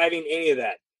 Walking, driving, any of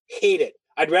that. Hate it.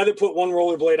 I'd rather put one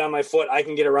rollerblade on my foot. I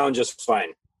can get around just fine.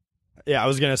 Yeah, I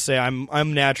was gonna say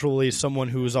I'm naturally someone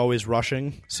who's always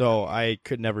rushing, so I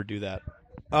could never do that.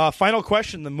 Final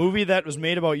question: the movie that was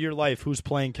made about your life, who's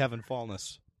playing Kevin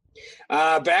Fallness?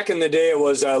 Back in the day, it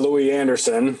was Louis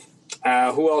Anderson.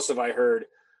 Who else have I heard?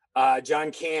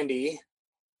 John Candy.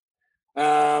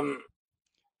 Yeah,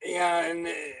 and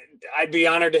I'd be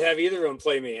honored to have either of them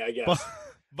play me, I guess.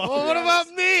 Well, what about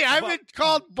me? I've been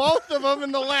called both of them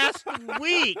in the last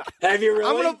week. Have you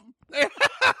really?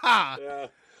 Yeah.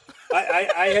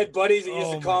 I had buddies that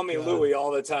used to call me Louie all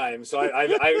the time, so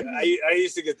I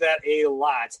used to get that a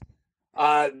lot.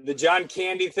 The John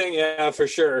Candy thing, yeah, for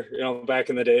sure. Back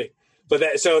in the day.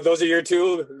 But so those are your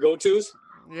two go-tos?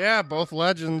 Yeah, both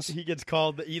legends. He gets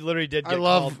called. He literally did. I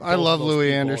love Louis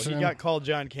people. Anderson. He got called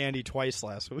John Candy twice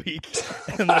last week,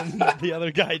 and then the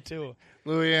other guy too.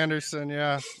 Louis Anderson,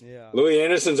 yeah. Louis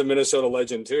Anderson's a Minnesota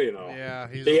legend too. Yeah.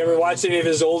 Did you ever watch any of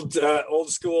his old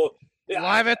school? Yeah,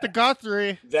 Live at the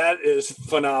Guthrie. That is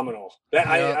phenomenal.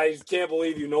 I can't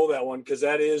believe you know that one because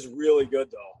that is really good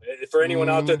though. For anyone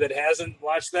out there that hasn't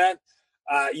watched that,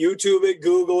 YouTube it,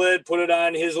 Google it, put it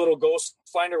on his little ghost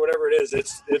finder, whatever it is.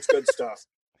 It's good stuff.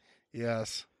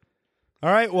 Yes.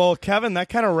 All right, well, Kevin, that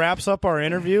kind of wraps up our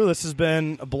interview. This has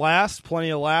been a blast,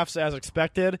 plenty of laughs as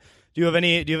expected. Do you have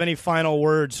any final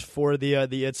words for the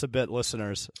It's a Bit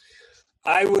listeners?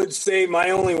 I would say my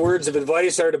only words of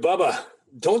advice are to Bubba: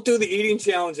 don't do the eating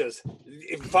challenges.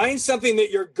 Find something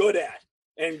that you're good at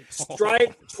and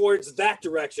strive towards that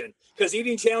direction. Because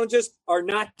eating challenges are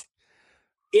not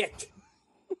it.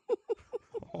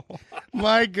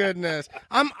 My goodness,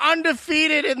 I'm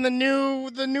undefeated in the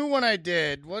new one I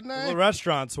did, wasn't I? The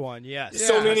restaurants one, yes. Yeah.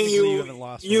 So meaning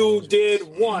you did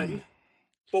one.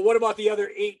 But what about the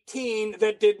other 18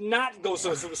 that did not go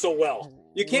so well?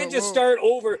 You can't just start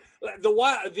over.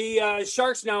 The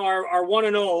Sharks now are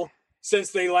 1-0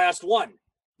 since they last won.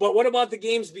 But what about the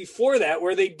games before that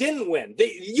where they didn't win?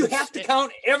 You have to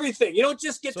count everything. You don't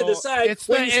just get to decide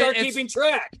when you start keeping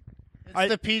track. It's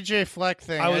the PJ Fleck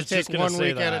thing. I was take just gonna 1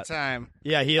 say week at that. a time.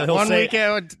 Yeah, he'll say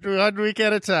 1 week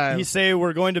at a time. He say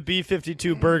we're going to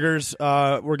B52 Burgers.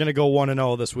 We're going to go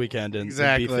 1-0 this weekend in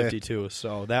B52.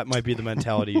 So that might be the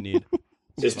mentality you need.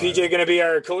 Is PJ going to be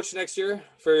our coach next year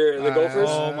for the Gophers?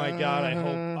 Oh my God,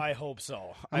 I hope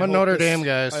so. I'm a Notre Dame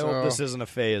guy. I hope this isn't a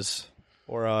phase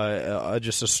or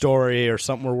just a story or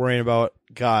something we're worrying about.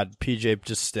 God, PJ,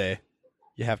 just stay.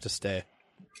 You have to stay.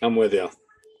 I'm with you.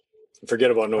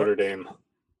 Forget about Notre Dame.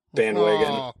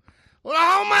 Bandwagon.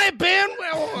 Oh, my bandwagon.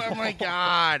 Oh, my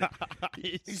God.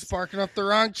 He's barking up the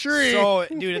wrong tree. So,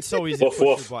 dude, it's so easy to push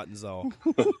your buttons, though.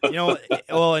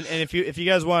 And if you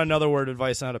guys want another word of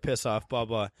advice on how to piss off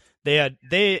Bubba,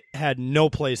 they had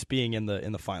no place being in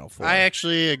the Final Four. I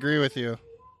actually agree with you.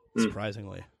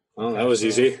 surprisingly. Well, that was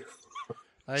easy.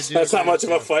 I do That's not agree much of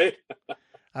with a fight. you.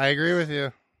 I agree with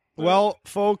you. Well,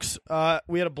 folks,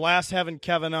 we had a blast having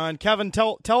Kevin on. Kevin,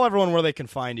 tell everyone where they can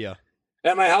find you.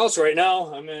 At my house right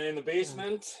now. I'm in the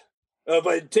basement.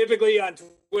 But typically on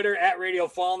Twitter, at Radio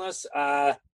Fallness,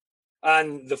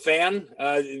 on The Fan.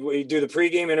 We do the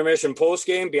pregame, intermission,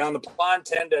 postgame, Beyond the Pond,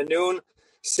 10 to noon,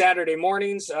 Saturday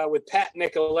mornings with Pat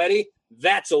Nicoletti.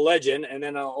 That's a legend. And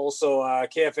then also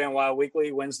KFN Wild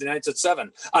Weekly, Wednesday nights at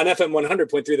 7 on FM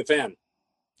 100.3 The Fan.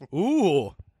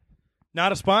 Ooh.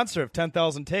 Not a sponsor of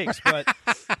 10,000 Takes, but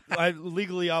I'm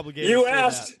legally obligated You to say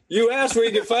asked. that. You asked where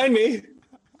you could find me.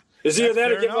 Is either That's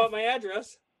that or fair give enough. out my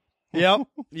address.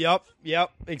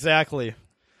 Yep, exactly.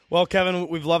 Well, Kevin,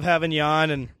 we've loved having you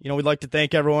on, and we'd like to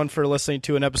thank everyone for listening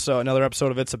to another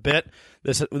episode of It's a Bit.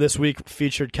 This week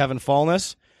featured Kevin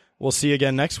Fallness. We'll see you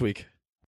again next week.